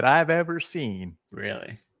that I've ever seen.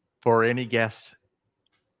 Really? For any guest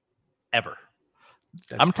ever.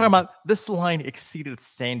 That's I'm talking about this line exceeded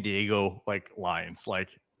San Diego lines. Like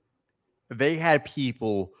they had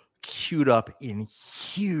people queued up in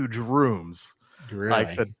huge rooms. Really? Like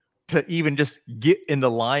I said, to even just get in the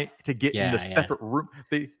line to get in the separate room.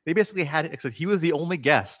 They basically had it. Except he was the only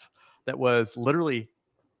guest that was literally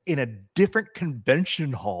in a different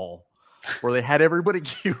convention hall where they had everybody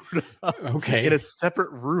queued up in a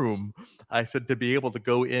separate room. I said to be able to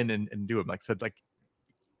go in and do it. Like I said, like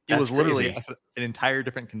it was literally an entire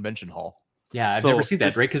different convention hall. Yeah, I've never seen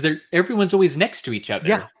that, right? Because everyone's always next to each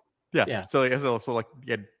other. Yeah.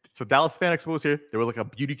 So Dallas Fan Expo was here. There was like a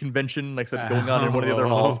beauty convention, like I said, going on in one of the other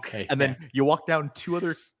halls. And then you walk down two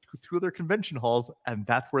other convention halls, and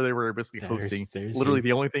that's where they were basically hosting. Literally,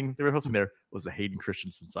 the only thing they were hosting there was the Hayden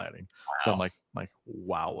Christensen signing. Wow. So I'm like,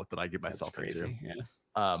 wow, what did I get myself into? Yeah.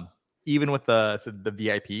 Even with the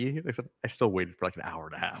VIP, like I said, I still waited for like an hour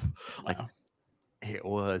and a half. Like it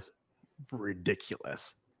was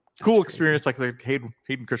ridiculous. Cool experience. Like Hayden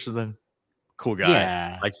Christensen. Cool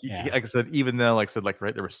guy. Like I said, even though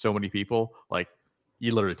right, there were so many people, like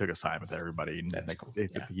he literally took his time with everybody. And That's like, cool.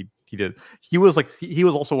 he did. He was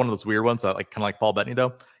also one of those weird ones that like kind of like Paul Bettany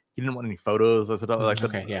though. He didn't want any photos. I said,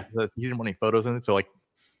 he didn't want any photos in it. So like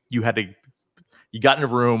you got in a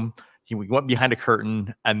room. We went behind a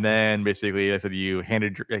curtain, and then basically I said you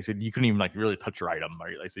couldn't even like really touch your item.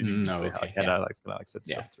 Right? I said you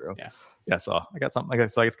sit through. Yeah. So I got something.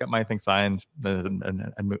 Like I got my thing signed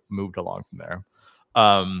and moved along from there.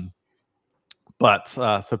 But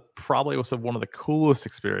so probably was one of the coolest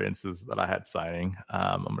experiences that I had signing.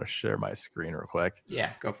 I'm going to share my screen real quick.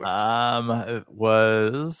 Yeah, go for it. It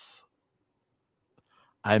was.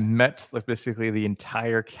 I met like basically the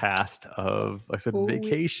entire cast of, like I said,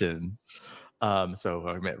 Vacation. So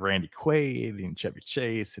I met Randy Quaid and Chevy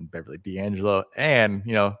Chase and Beverly D'Angelo and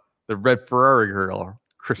the Red Ferrari girl,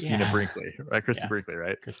 Christina Brinkley, right? Brinkley,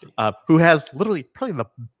 right? Who has literally probably the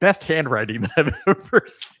best handwriting that I've ever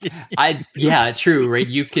seen. True, right?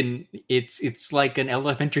 You can. It's like an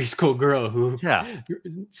elementary school girl who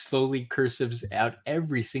slowly cursives out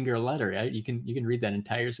every single letter. Right? You can read that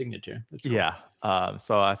entire signature. That's cool. Yeah.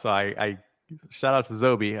 So I shout out to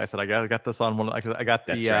Zobi. I said I got this on one. I got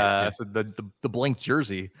the blank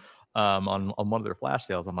jersey. On one of their flash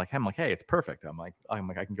sales. I'm like, hey, it's perfect. I'm like, I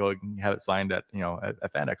can go and have it signed at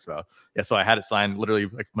Fan Expo. Yeah, so I had it signed literally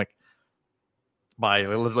like by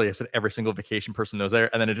literally I said every single Vacation person that was there,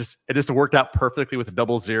 and then it just worked out perfectly with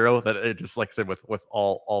a 00 that it just like I said with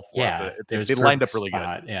all four. Yeah, they lined up really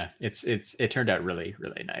good. Yeah, it turned out really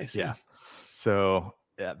really nice. Yeah. So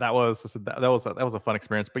yeah, that was a fun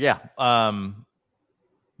experience. But yeah,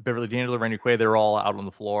 Beverly D'Angelo, Randy Quaid, they were all out on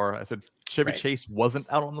the floor. I said Chevy Chase wasn't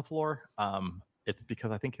out on the floor. It's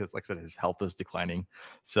because I think his health is declining.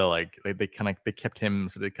 So like they kept him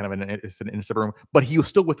sort of kind of in a separate room, but he was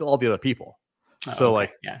still with all the other people. He was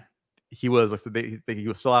he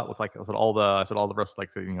was still out with like all the rest all the rest of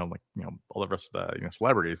the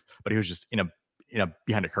celebrities, but he was just in a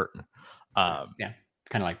behind a curtain. Kind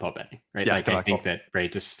of like Paul Bettany, right? Yeah, like I think that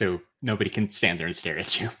just so nobody can stand there and stare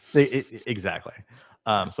at you. Exactly.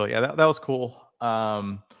 So yeah, that was cool.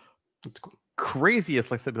 It's craziest,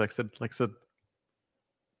 like I said,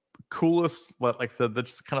 coolest. What like I said, that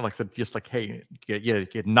just kind of like said, just like hey, you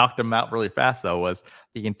knocked them out really fast. Though was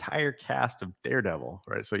the entire cast of Daredevil,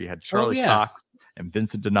 right? So you had Charlie Cox and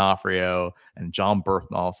Vincent D'Onofrio and John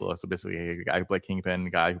Bernthal. So basically a guy who played Kingpin, the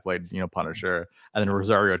guy who played Punisher, and then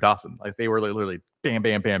Rosario Dawson. Like they were literally bam,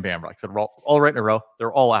 bam, bam, bam. Like I said, we're all right in a row.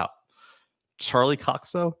 They're all out. Charlie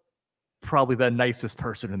Cox though, probably the nicest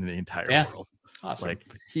person in the entire world. Awesome. Like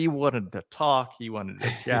he wanted to talk, he wanted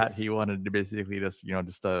to chat, he wanted to basically just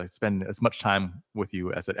spend as much time with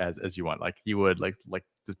you as you want. Like he would like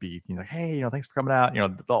just be hey, thanks for coming out,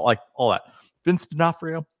 like all that. Vince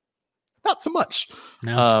D'Onofrio, not so much.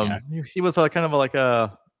 No, he was kind of like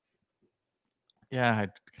a I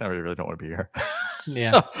kind of really don't want to be here.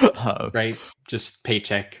 Yeah. Right. Just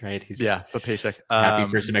paycheck, right? He's the paycheck.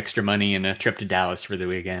 Happy for some extra money and a trip to Dallas for the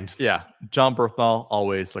weekend. Yeah. John Bernthal,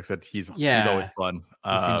 always, like I said, he's always fun.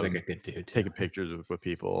 He seems like a good dude. Taking pictures with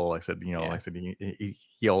people. Like I said, like I said,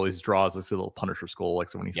 he always draws this little Punisher skull,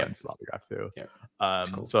 like so when he signs his autograph too.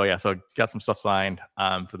 Cool. So got some stuff signed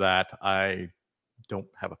for that. I don't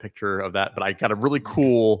have a picture of that, but I got a really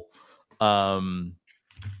cool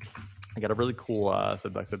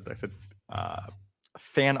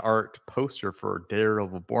fan art poster for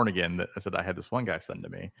Daredevil Born Again that I had this one guy send to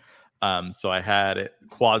me. So I had it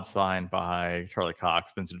quad signed by Charlie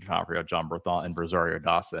Cox, Vincent D'Onofrio, John Bernthal, and Rosario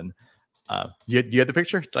Dawson. You have the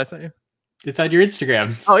picture? Did I send you? It's on your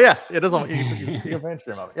Instagram. Oh yes, it is on your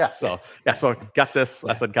Instagram of it. Yeah. So got this.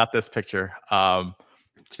 I said got this picture.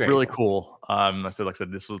 It's really cool. I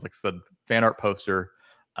said this was fan art poster.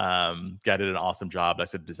 Guy did an awesome job. I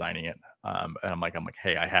said designing it. And I'm like,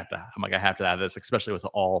 hey, I have to have this, especially with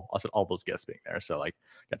all those guests being there. So like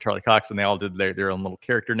got Charlie Cox and they all did their own little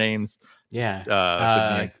character names. Yeah.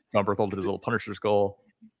 John Bernthal did his little Punisher skull.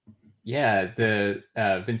 Yeah, the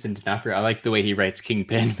Vincent D'Onofrio. I like the way he writes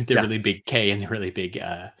Kingpin with the really big K and the really big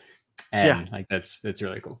N. Yeah. Like that's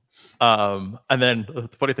really cool. And then the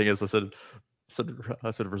funny thing is I said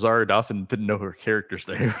Rosario Dawson didn't know her character's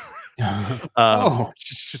name.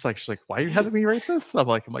 She's like, why are you having me write this? I'm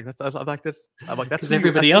like, that's because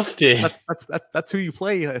everybody else did. That's who you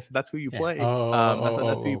play. That's who you play.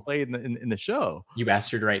 That's who you play in the show. You asked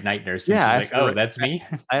her to write Night Nurse. And she's like, that's me.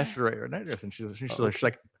 I asked her to write Night Nurse, and she's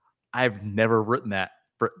like, I've never written that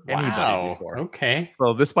for anybody before. Okay,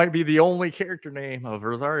 so this might be the only character name of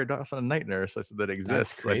Rosario Dawson and Night Nurse I said that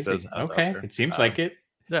exists. That's crazy. Okay, it seems like it.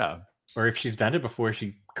 Yeah. Or if she's done it before,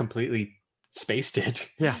 she completely spaced it.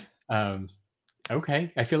 Yeah.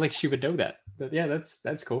 Okay, I feel like she would know that. But yeah,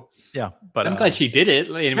 that's cool. Yeah, but I'm glad she did it.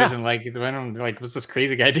 It yeah. wasn't like, I don't like, what's this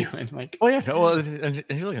crazy guy doing? Like, Oh yeah, no, well, and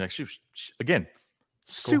she's like she again,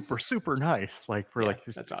 super nice. Like for Yeah, like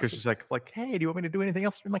that's because awesome. she's like, hey, do you want me to do anything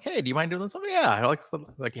else? I'm like, hey, do you mind doing something? Yeah, I like some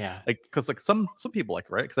like Yeah. like because like some people like,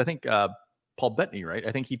 right? Because I think Paul Bettany, right?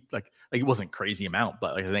 I think he like it wasn't crazy amount,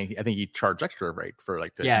 but like I think he charged extra, right, for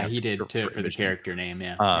like the, Yeah, you know, he did too for the admission. character name.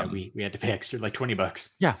 Yeah, yeah, Um, we had to pay extra, like $20.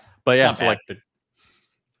 yeah, but yeah, Not so bad, like but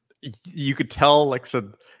you could tell like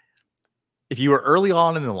so if you were early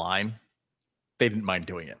on in the line, they didn't mind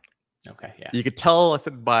doing it. okay, yeah, You could tell. I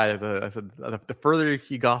said the further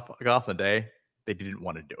you got off in the day, they didn't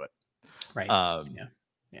want to do it. right. Yeah.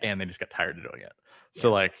 And they just got tired of doing it. So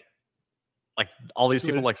Yeah. like all these So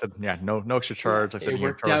people it- like said, yeah, no extra charge. I said it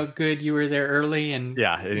worked out good. You were there early, and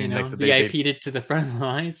Yeah, and you know, like I said, they VIP'd it to the front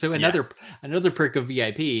line. So another perk of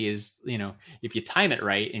VIP is, you know, if you time it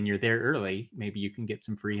right and you're there early, maybe you can get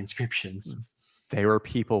some free inscriptions. there were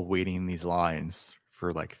people waiting in these lines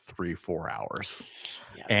for like 3-4 hours.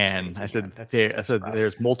 Yeah, And crazy. I said, Yeah, I said rough.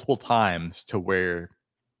 there's multiple times to where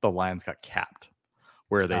the lines got capped,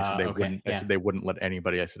 where they said they okay, wouldn't. yeah. I said they wouldn't let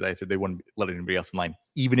anybody. I said they wouldn't let anybody else in line,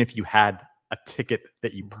 even if you had a ticket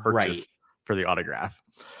that you purchased for the autograph.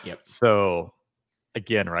 Yep. So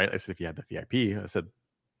again, right? I said if you had the VIP, I said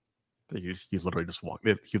that you literally just walk.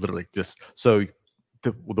 You literally just so.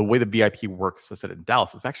 The way the VIP works, I said in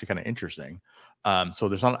Dallas, it's actually kind of interesting. So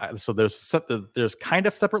there's kind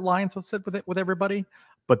of separate lines with everybody,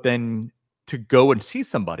 but then to go and see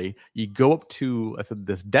somebody, you go up to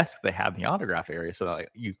this desk they have in the autograph area. So like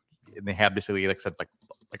they have basically like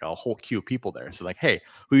a whole queue of people there. So like, hey,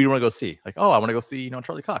 who do you want to go see? Like, oh, I want to go see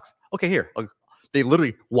Charlie Cox. Okay, here. They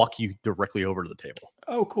literally walk you directly over to the table.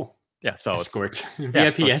 Oh, cool. Yeah, so escort,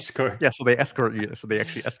 VIP escort. Yeah, so they escort you. So they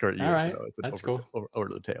actually escort you. All right, that's cool. Over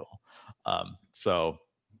to the table. So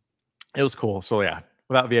it was cool. So yeah,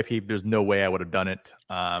 without VIP, there's no way I would have done it.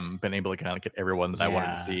 Been able to kind of get everyone that I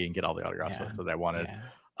wanted to see and get all the autographs that I wanted.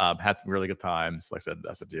 Had some really good times. Like I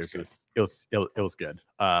said, it was good. It was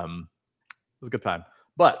a good time.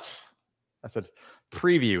 But I said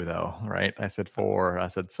preview though, right? I said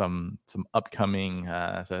some upcoming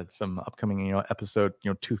episode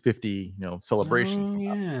 250 celebrations. Oh,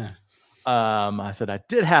 yeah. I said I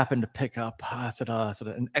did happen to pick up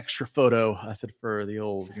an extra photo. I said for the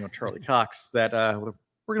old Charlie Cox that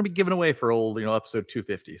we're gonna be giving away for old episode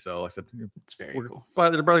 250. So I said it's very cool.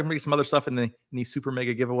 But there's probably gonna be some other stuff in the super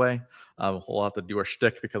mega giveaway. We'll have to do our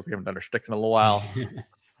shtick because we haven't done our shtick in a little while.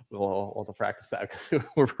 We'll have to practice that because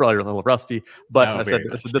we're probably a little rusty. But I said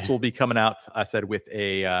this will be coming out. I said with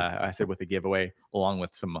a giveaway along with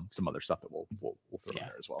some other stuff that we'll throw in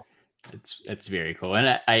there as well. It's very cool.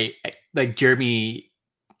 And I like Jeremy,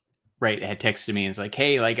 right, had texted me and was like,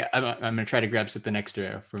 hey, like I'm gonna try to grab something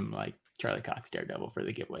extra from like Charlie Cox Daredevil for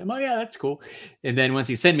the giveaway. I'm like, yeah, that's cool. And then once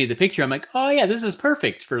he sent me the picture, I'm like, oh yeah, this is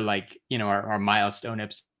perfect for like our milestone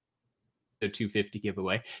episode 250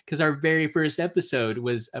 giveaway, because our very first episode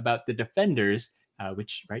was about the Defenders,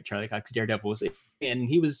 which Charlie Cox Daredevil was, and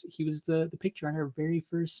he was the picture on our very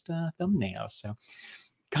first thumbnail. So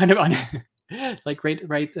kind of on like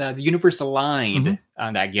the universe aligned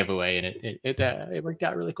on that giveaway, and it worked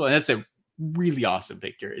out really cool. And that's a really awesome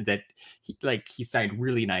picture that he signed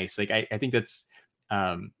really nice. Like I think that's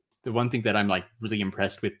the one thing that I'm like really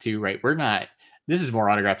impressed with too. Right, this is more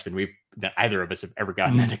autographs than either of us have ever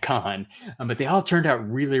gotten at a con, but they all turned out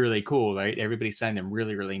really, really cool. Right, everybody signed them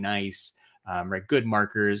really, really nice. Right, good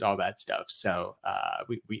markers, all that stuff. So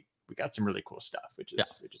we got some really cool stuff, which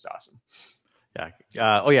is awesome.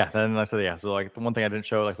 Yeah. Then I said, so like the one thing I didn't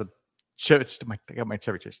show, like the I got my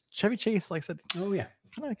Chevy Chase. Chevy Chase, like I said, oh yeah,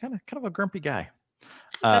 kind of a grumpy guy.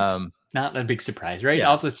 That's not a big surprise, right?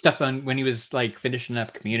 All the stuff on when he was like finishing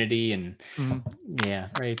up Community and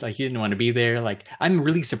right, like he didn't want to be there. Like I'm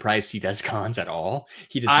really surprised he does cons at all.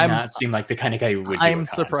 He does not seem like the kind of guy who would. I'm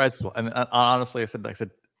surprised, and honestly, I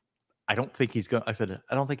said, I don't think he's going. I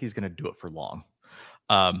don't think he's going to do it for long.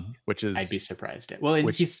 Which is I'd be surprised at. Well, and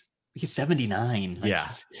he's 79. Like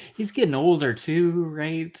he's getting older too,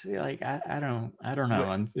 right? Like I don't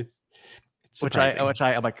know. It's surprising. I'm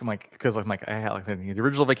like because I'm like I had like the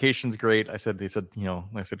original Vacation's great. They said I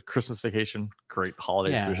said Christmas Vacation, great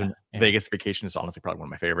holiday division. Vegas Vacation is honestly probably one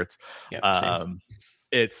of my favorites.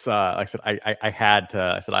 It's like I said I had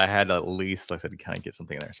to at least kind of get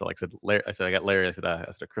something in there. So like I said I got Larry. I said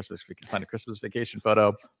a signed a Christmas Vacation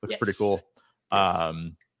photo. Looks pretty cool.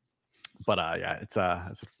 But it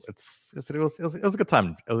was a good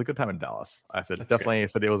time. It was a good time in Dallas. I said definitely. Good. I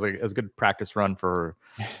said it was a good practice run for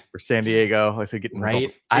San Diego. I said getting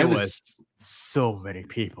right. I was so many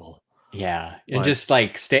people. Yeah, and just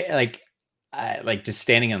like like just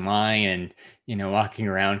standing in line and walking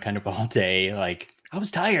around kind of all day. Like I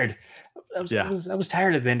was tired. I was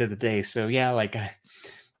tired at the end of the day. So yeah, like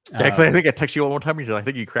Actually, I think I texted you one more time. I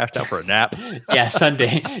think you crashed out for a nap. yeah,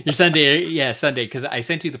 Sunday. Your Sunday, yeah, Sunday. Because I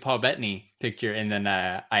sent you the Paul Bettany picture, and then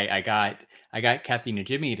I got Kathleen and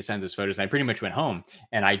Jimmy to send those photos. And I pretty much went home,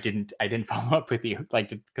 and I didn't follow up with you, like,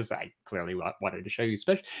 because I clearly wanted to show you,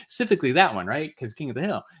 specifically that one, right? Because King of the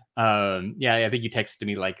Hill. Yeah, I think you texted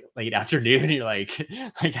me like late afternoon. And you're like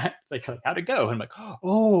how'd it go? And I'm like,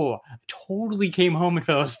 oh, I totally came home and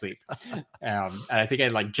fell asleep. And I think I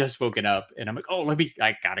like just woken up, and I'm like, oh,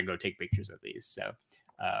 I gotta go take pictures of these. So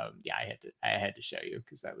yeah, I had to show you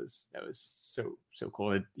because that was so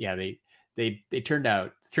cool. Yeah, they turned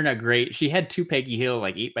out great. She had 2 Peggy Hill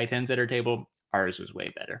like 8x10s at her table. Ours was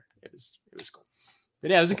way better. It was cool.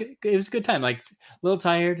 But yeah, it was a good time. Like a little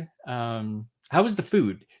tired. How was the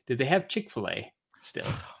food? Did they have Chick-fil-A still?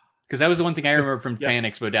 Because that was the one thing I remember from Fan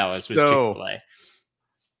Expo Dallas was Chick-fil-A.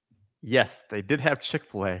 Yes, they did have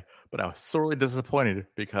Chick-fil-A, but I was sorely disappointed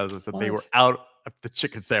because they were out of the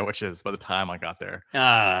chicken sandwiches by the time I got there.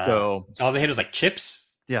 So all they had was like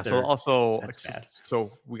chips. Yeah.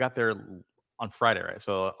 So we got there on Friday, right?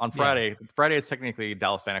 So on Friday, Friday is technically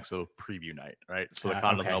Dallas Fan Expo preview night, right? So the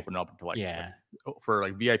con doesn't open up until for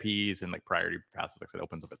like VIPs and like priority passes. Like I said,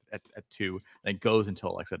 opens up at 2 and it goes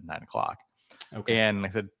until like I said 9 o'clock. Okay. And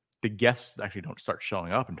like I said, the guests actually don't start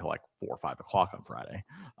showing up until like 4 or 5 o'clock on Friday.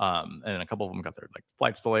 And a couple of them got their like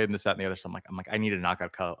flights delayed and this, that, and the other. So I'm like, I need to knock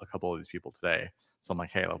out a couple of these people today. So I'm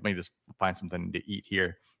like, hey, let me just find something to eat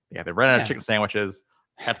here. Yeah, they ran out of chicken sandwiches,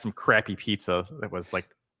 had some crappy pizza that was like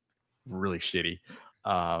really shitty.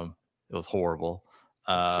 It was horrible.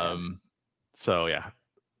 So yeah,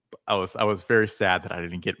 I was very sad that I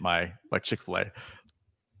didn't get my Chick-fil-A.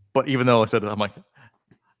 But even though I said, I'm like,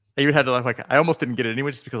 I even had to like I almost didn't get it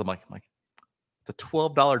anyway just because I'm like it's a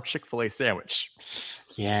 $12 Chick-fil-A sandwich.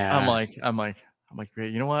 Yeah. I'm like,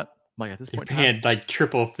 you know what? I'm like, at this point, you're paying like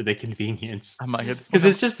triple for the convenience. I'm like, because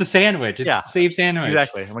it's just the sandwich. It's the same sandwich.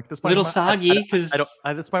 Exactly. I'm like, this little soggy because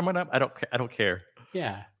I this point I don't care.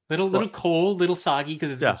 Yeah, little cold, little soggy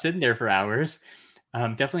because it's been sitting there for hours.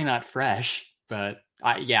 Definitely not fresh, but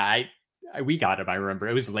we got him. I remember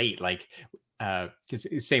it was late, like because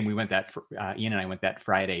same. We went Ian and I went that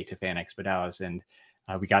Friday to Fan Expo Dallas, and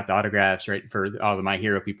we got the autographs right for all the My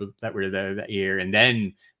Hero people that were there that year. And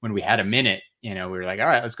then when we had a minute, we were like, all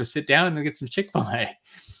right, let's go sit down and get some Chick-fil-A.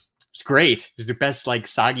 It's great. It was the best like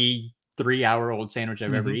soggy 3-hour-old sandwich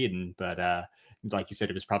I've ever eaten. But like you said,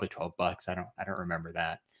 it was probably $12. I don't remember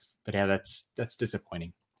that. But yeah, that's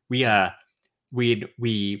disappointing. We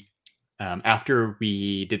after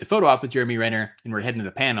we did the photo op with Jeremy Renner and we're heading to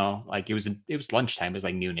the panel, like it was lunchtime. It was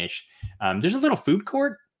like noonish. There's a little food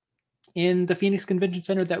court in the Phoenix Convention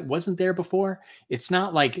Center that wasn't there before. It's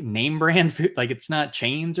not like name brand food, like it's not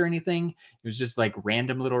chains or anything. It was just like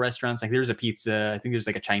random little restaurants. Like there's a pizza. I think there's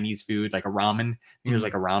like a Chinese food, like a ramen. I think there's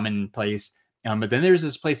like a ramen place. But then there's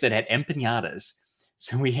this place that had empanadas.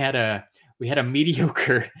 So we had a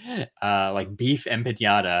mediocre like beef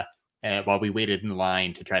empanada while we waited in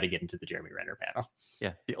line to try to get into the Jeremy Renner panel.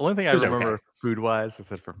 Yeah, the only thing I remember food-wise, I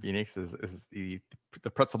said from Phoenix, is the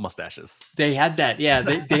pretzel mustaches. They had that. Yeah,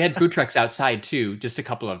 they had food trucks outside too, just a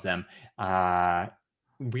couple of them.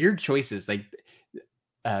 Weird choices. Like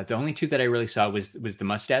the only 2 that I really saw was the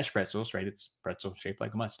mustache pretzels, right? It's pretzel shaped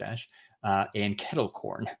like a mustache, and kettle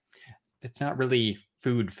corn. It's not really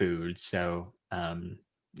food. So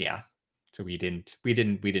yeah. So we didn't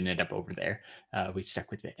end up over there. We stuck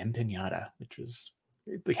with the empanada, which was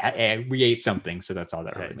we ate something, so that's all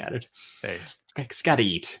that really mattered. Hey, gotta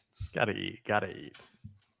eat. No,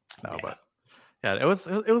 but yeah, it was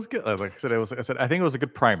good. Like I said, I think it was a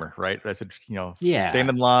good primer, right? I said, stand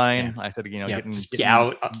in line. I said, get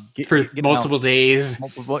out for multiple days.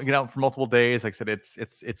 Get out for multiple days. Like I said, it's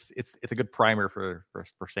a good primer for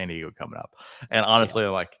San Diego coming up. And honestly,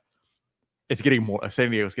 like it's getting more.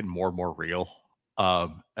 San Diego's getting more and more real.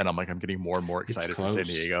 And I'm getting more and more excited for San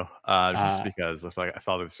Diego, just because I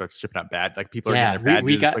saw that they start shipping out like people are getting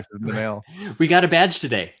their badges in the mail. We got a badge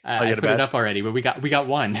today. I put it up already, but we got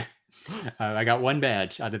one. I got one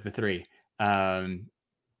badge out of the 3.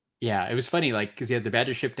 Yeah, it was funny, like because the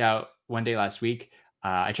badges shipped out one day last week.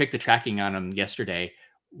 I checked the tracking on them yesterday.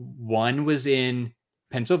 One was in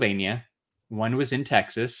Pennsylvania, one was in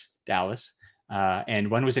Texas, Dallas,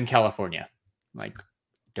 and one was in California. Like,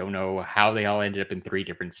 don't know how they all ended up in 3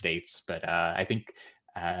 different states, but I think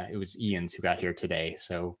it was Ian's who got here today.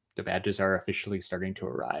 So the badges are officially starting to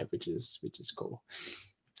arrive, which is cool.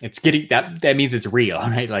 It's getting that means it's real,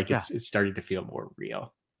 right? Like it's starting to feel more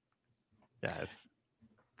real. Yeah, it's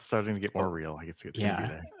starting to get more real. Like it's gonna be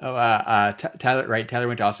there. Tyler went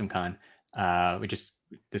to AwesomeCon, which is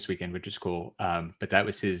this weekend, which is cool. But that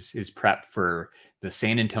was his prep for the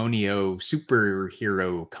San Antonio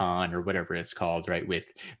Superhero Con or whatever it's called, right?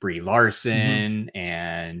 With Brie Larson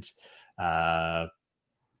and I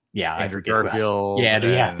Andrew forget who else.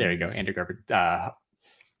 Garfield. There you go, Andrew Garfield.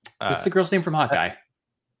 What's the girl's name from Hawkeye?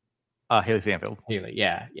 Haley Stanfield. Haley,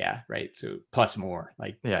 yeah, right. So plus more,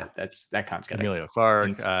 like that con's got Amelia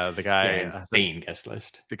Clark, the guy, insane guest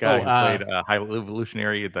list. The guy who played High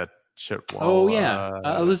Evolutionary, that shit.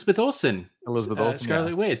 Elizabeth Olsen,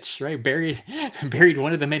 Scarlet Witch, right? Buried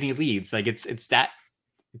one of the many leads. Like it's that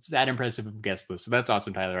impressive of a guest list. So that's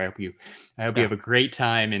awesome, Tyler. I hope you have a great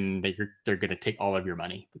time, and that they're going to take all of your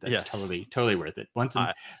money. But that's totally worth it. Once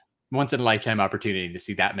in a lifetime opportunity to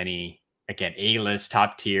see that many, again, A-list,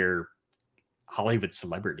 top tier Hollywood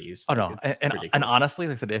celebrities. Oh no, and honestly,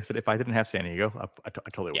 like I said, if I didn't have San Diego, I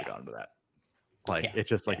totally would have gone to that. Like it's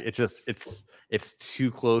just like it's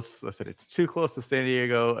too close. I said it's too close to San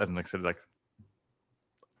Diego, and like I said, like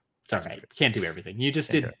it's all right. You can't do everything. You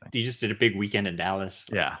just did a big weekend in Dallas.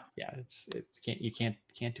 Like, you can't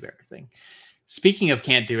do everything. Speaking of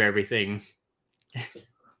can't do everything.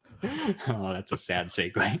 Oh, that's a sad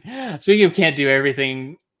segue. Speaking of can't do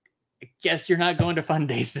everything, I guess you're not going to Fun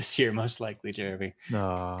Days this year, most likely, Jeremy.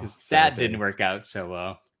 No, because that didn't work out so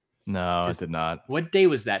well. No, it did not. What day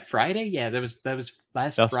was that? Friday? Yeah, that was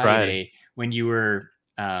last Friday when you were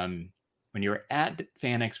at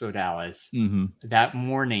Fan Expo Dallas. Mm-hmm. That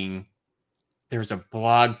morning, there was a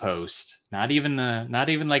blog post, not even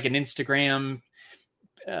like an Instagram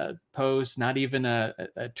post, not even a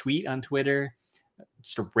tweet on Twitter.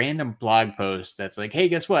 Just a random blog post that's like, hey,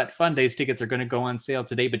 guess what? Fun Days tickets are going to go on sale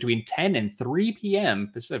today between 10 and 3 p.m.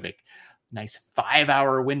 Pacific. Nice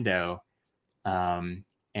 5-hour window. And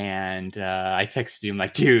I texted him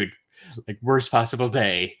like, dude, like worst possible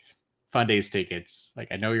day. Fun Days tickets. Like,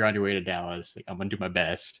 I know you're on your way to Dallas. Like, I'm going to do my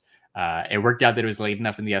best. It worked out that it was late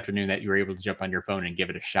enough in the afternoon that you were able to jump on your phone and give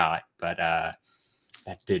it a shot. But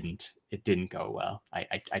it didn't go well.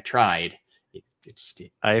 I tried.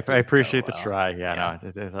 I appreciate the try. No,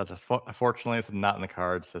 unfortunately, it's not in the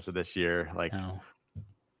cards as of this year. Like,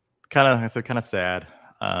 kind of sad.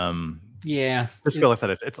 Just feel like I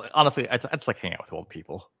said, it's honestly, it's like hanging out with old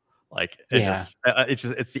people. Like, it's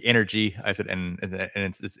the energy. I said, and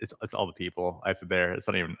it's all the people. I said there. It's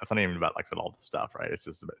not even about like all the stuff, right? It's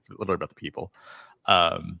literally about the people.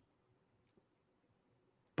 But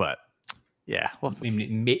yeah, well,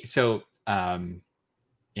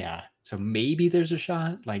 so maybe there's a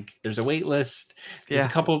shot. Like, there's a wait list. There's a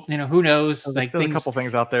couple. Who knows? Like, there's a couple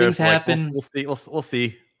things out there. Things happen. We'll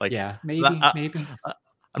see. Like, maybe.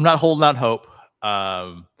 I'm not holding out hope.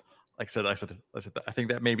 Like I said, I think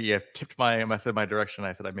that maybe I tipped my direction.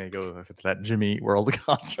 I said I may go to that Jimmy World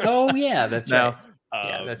concert. Oh yeah, that's right.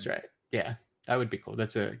 That's right. Yeah, that would be cool.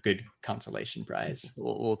 That's a good consolation prize.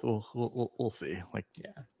 We'll see. Like,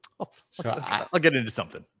 I'll get into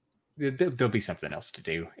something. There'll be something else to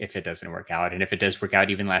do if it doesn't work out, and if it does work out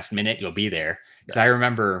even last minute, you'll be there. Because I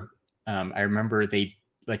remember they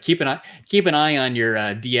like keep an eye on your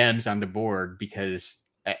DMs on the board, because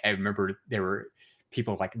I remember there were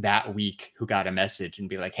people like that week who got a message and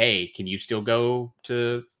be like, hey, can you still go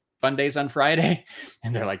to Fun Days on Friday?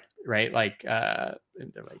 And they're like, right, like and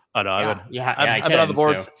they're like, oh no, I've been on the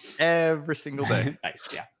boards every single day.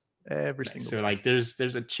 Nice. Every single so day. Like there's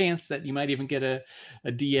a chance that you might even get a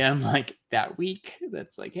DM like that week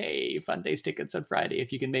that's like, hey, Fun Days tickets on Friday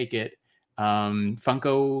if you can make it.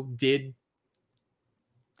 Funko did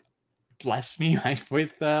bless me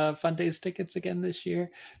with Fun Days tickets again this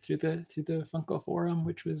year through the Funko forum,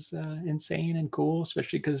 which was insane and cool,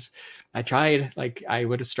 especially because I tried. Like, I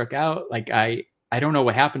would have struck out. Like, I don't know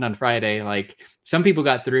what happened on Friday. Like, some people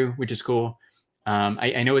got through, which is cool.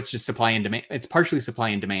 I know it's just supply and demand. It's partially supply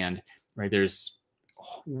and demand, right? There's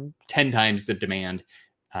 10 times the demand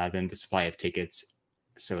than the supply of tickets.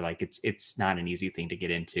 So like, it's not an easy thing to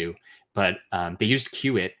get into, but they used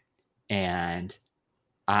Queue It, and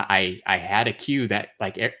I had a queue that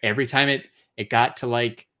like every time it got to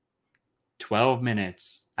like 12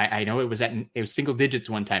 minutes, I know it was single digits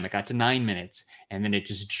one time. It got to 9 minutes, and then it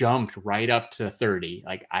just jumped right up to 30.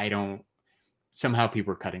 Like, somehow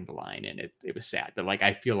people were cutting the line, and it was sad. But like,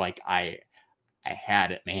 I feel like I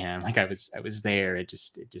had it, man. Like, I was there. It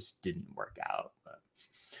just didn't work out. But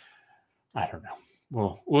I don't know.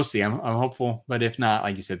 Well, we'll see. I'm hopeful, but if not,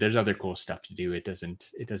 like you said, there's other cool stuff to do. It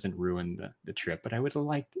doesn't ruin the trip. But I would have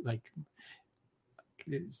liked, like,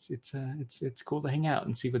 it's cool to hang out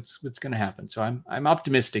and see what's going to happen. So I'm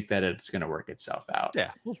optimistic that it's going to work itself out.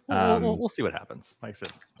 Yeah, we'll see what happens. Like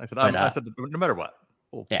I said, no matter what,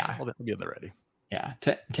 I'll be in there ready. Yeah.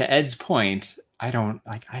 To Ed's point, I don't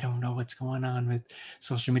know what's going on with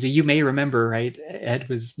social media. You may remember, right? Ed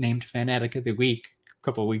was named Fanatic of the Week a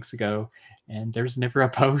couple of weeks ago, and there's never a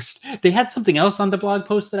post. They had something else on the blog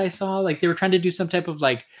post that I saw. Like they were trying to do some type of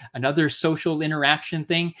like another social interaction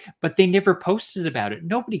thing, but they never posted about it.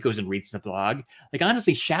 Nobody goes and reads the blog. Like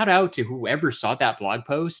honestly, shout out to whoever saw that blog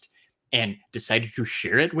post and decided to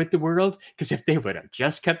share it with the world. Because if they would have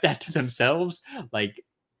just kept that to themselves, like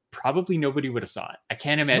probably nobody would have saw it. I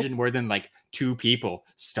can't imagine more than like 2 people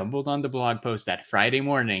stumbled on the blog post that Friday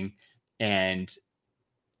morning, and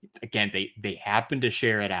again they happened to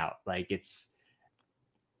share it out. Like it's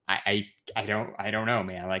I don't know,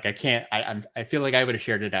 man. Like I can't. I feel like I would have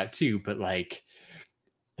shared it out too, but like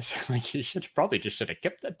you should have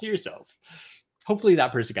kept that to yourself. Hopefully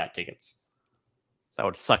that person got tickets. That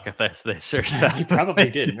would suck if they searched that. He probably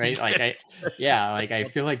did, right? Like I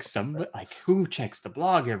feel like who checks the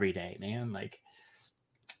blog every day, man? Like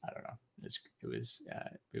I don't know.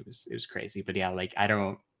 It was crazy, but yeah, like I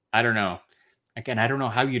don't know. Again, I don't know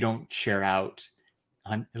how you don't share out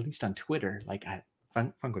on at least on Twitter. Like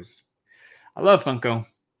Funko's, I love Funko.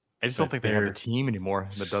 I just don't think they have a team anymore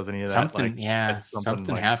that does any of that.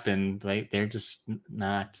 Something happened. Like they're just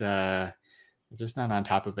not. They're just not on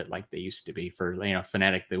top of it like they used to be for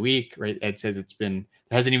Fanatic of the Week, right? Ed says there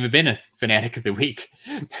hasn't even been a Fanatic of the Week.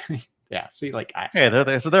 Yeah, see, like they're on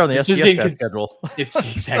the STS Guys schedule. It's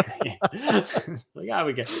exactly like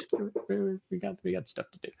we got stuff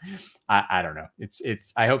to do. I don't know.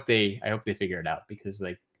 It's I hope they figure it out, because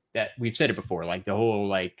like that we've said it before, like the whole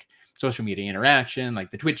like social media interaction, like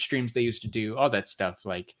the Twitch streams they used to do, all that stuff,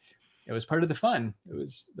 like it was part of the fun. It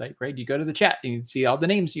was like, right, you go to the chat and you'd see all the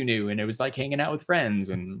names you knew, and it was like hanging out with friends,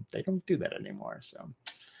 and they don't do that anymore. So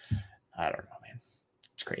I don't know, man.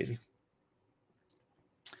 It's crazy.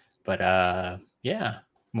 But yeah,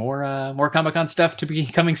 more Comic-Con stuff to be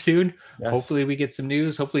coming soon. Yes. Hopefully we get some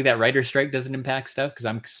news. Hopefully that writer strike doesn't impact stuff, because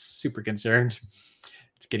I'm super concerned.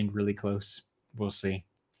 It's getting really close. We'll see.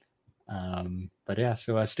 But yeah,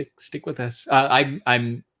 so stick with us.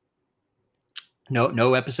 I'm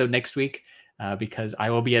no episode next week because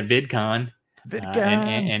I will be at VidCon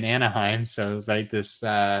in Anaheim. So like this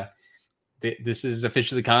is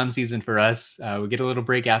officially con season for us. We get a little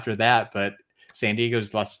break after that, but San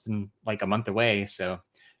Diego's less than like a month away, so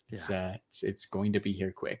it's going to be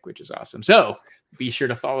here quick, which is awesome. So be sure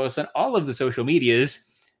to follow us on all of the social medias.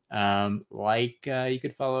 You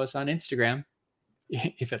could follow us on Instagram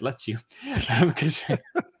if it lets you, because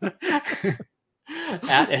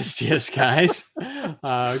at STS Guys.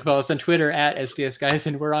 Follow us on Twitter at STS Guys,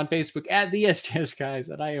 and we're on Facebook at the STS Guys.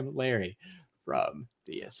 And I am Larry from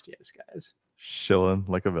the STS Guys. Shilling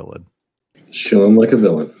like a villain. Shilling like a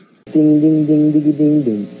villain. Ding ding ding ding ding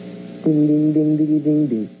ding. Ding ding ding ding ding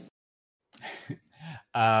ding.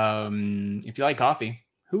 If you like coffee,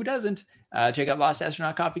 who doesn't? Check out Lost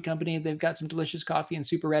Astronaut Coffee Company. They've got some delicious coffee and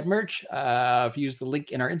super rad merch. If you use the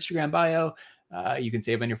link in our Instagram bio, you can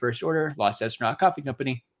save on your first order. Lost Astronaut Coffee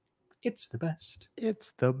Company. It's the best.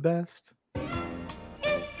 It's the best.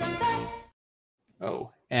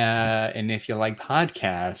 Oh, and if you like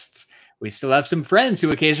podcasts, we still have some friends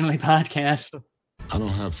who occasionally podcast. I don't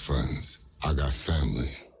have friends. I got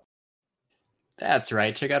family. That's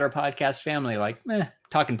right. Check out our podcast family, like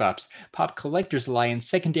Talking Pops, Pop Collectors Alliance,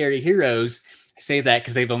 Secondary Heroes. I say that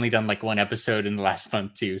because they've only done like one episode in the last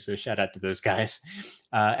month too, so shout out to those guys.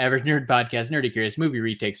 Average Nerd Podcast, Nerdy Curious, Movie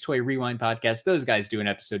Retakes, Toy Rewind Podcast. Those guys do an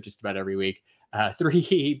episode just about every week.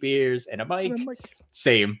 3 beers and a mic.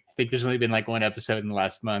 Same. I think there's only been like one episode in the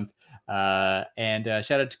last month. And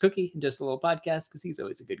shout out to Cookie, just a little podcast, because he's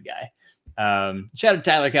always a good guy. Shout out to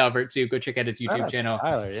Tyler Calvert too. Go check out his YouTube channel.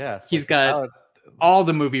 Tyler, yeah. He's got all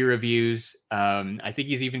the movie reviews. I think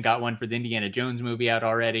he's even got one for the Indiana Jones movie out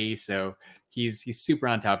already. So he's super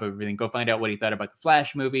on top of everything. Go find out what he thought about the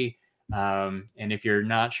Flash movie. And if you're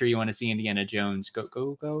not sure you want to see Indiana Jones,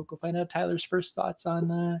 go find out Tyler's first thoughts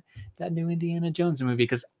on that new Indiana Jones movie,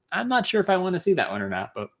 because I'm not sure if I want to see that one or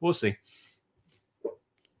not, but we'll see.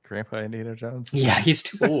 Grandpa Indiana Jones. Yeah, he's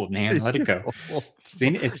too old, man. Let it go.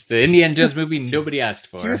 It's the Indiana Jones movie nobody asked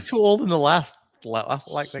for. He was too old in the last,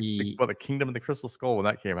 the Kingdom of the Crystal Skull when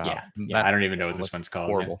that came out. Yeah. I don't even know what this one's called.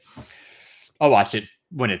 Horrible. I'll watch it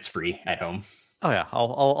when it's free at home. Oh yeah,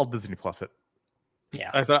 I'll Disney Plus it. Yeah,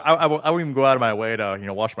 I won't even go out of my way to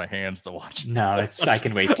wash my hands to watch it. No, I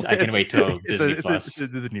can wait. I can wait till Disney Plus.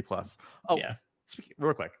 It's Disney Plus. Oh yeah.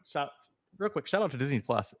 Real quick, real quick, shout out to Disney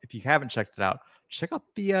Plus. If you haven't checked it out, check out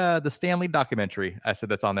the Stan Lee documentary. I said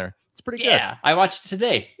that's on there. It's pretty good. Yeah, I watched it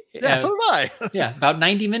today. Yeah, so did I. Yeah, about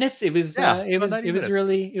 90 minutes. It was it was 90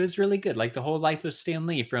 minutes. really good. Like the whole life of Stan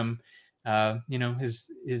Lee from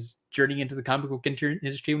his journey into the comic book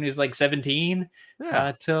industry when he was like 17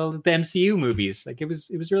 till the MCU movies. Like it was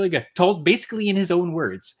really good. Told basically in his own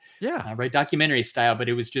words. Yeah. Right, documentary style, but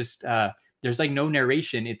it was just there's like no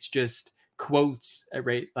narration. It's just quotes,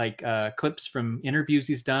 right? Like clips from interviews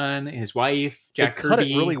he's done, his wife, Jack They cut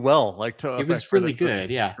Kirby. it really well. Like It was really good.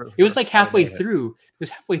 Yeah. It was like halfway through. It was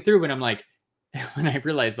halfway through when I'm like, when I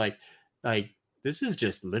realized like this is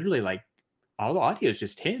just literally like all the audio is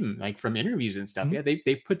just him, like from interviews and stuff. Mm-hmm. Yeah,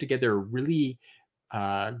 they put together a really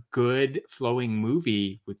good flowing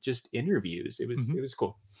movie with just interviews. It was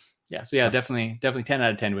cool. Yeah, so definitely 10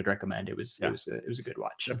 out of 10 would recommend. It was a good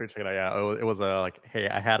watch. Definitely check it out. Yeah, it was like, hey,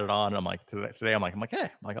 I had it on. I'm like today. I'm like, hey,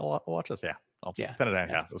 I'll watch this. Yeah, 10 out of 10.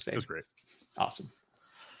 Yeah, it was great. Awesome.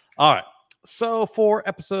 All right. So for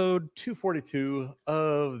episode 242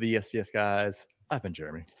 of the STS Guys, I've been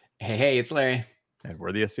Jeremy. Hey, it's Larry. And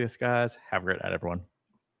we're the STS Guys. Have a great night, everyone.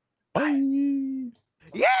 Bye.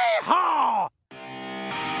 Yeehaw!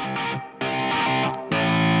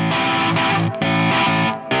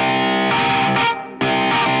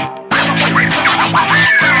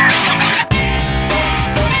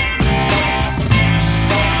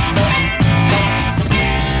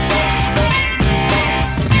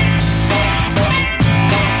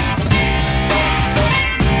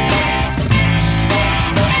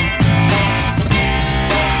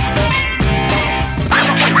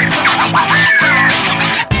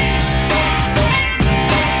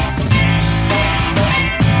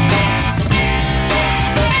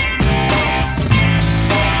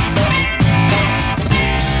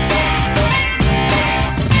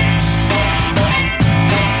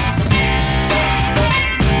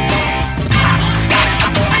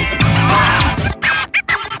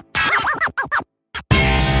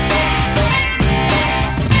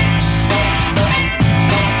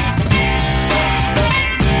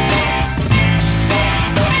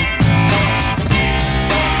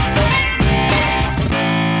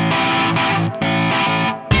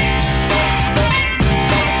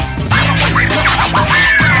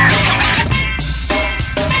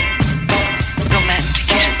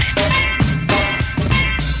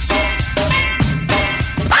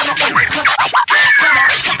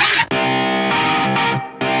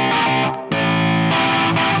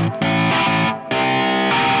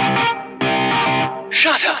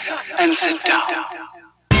 Shut up and sit down.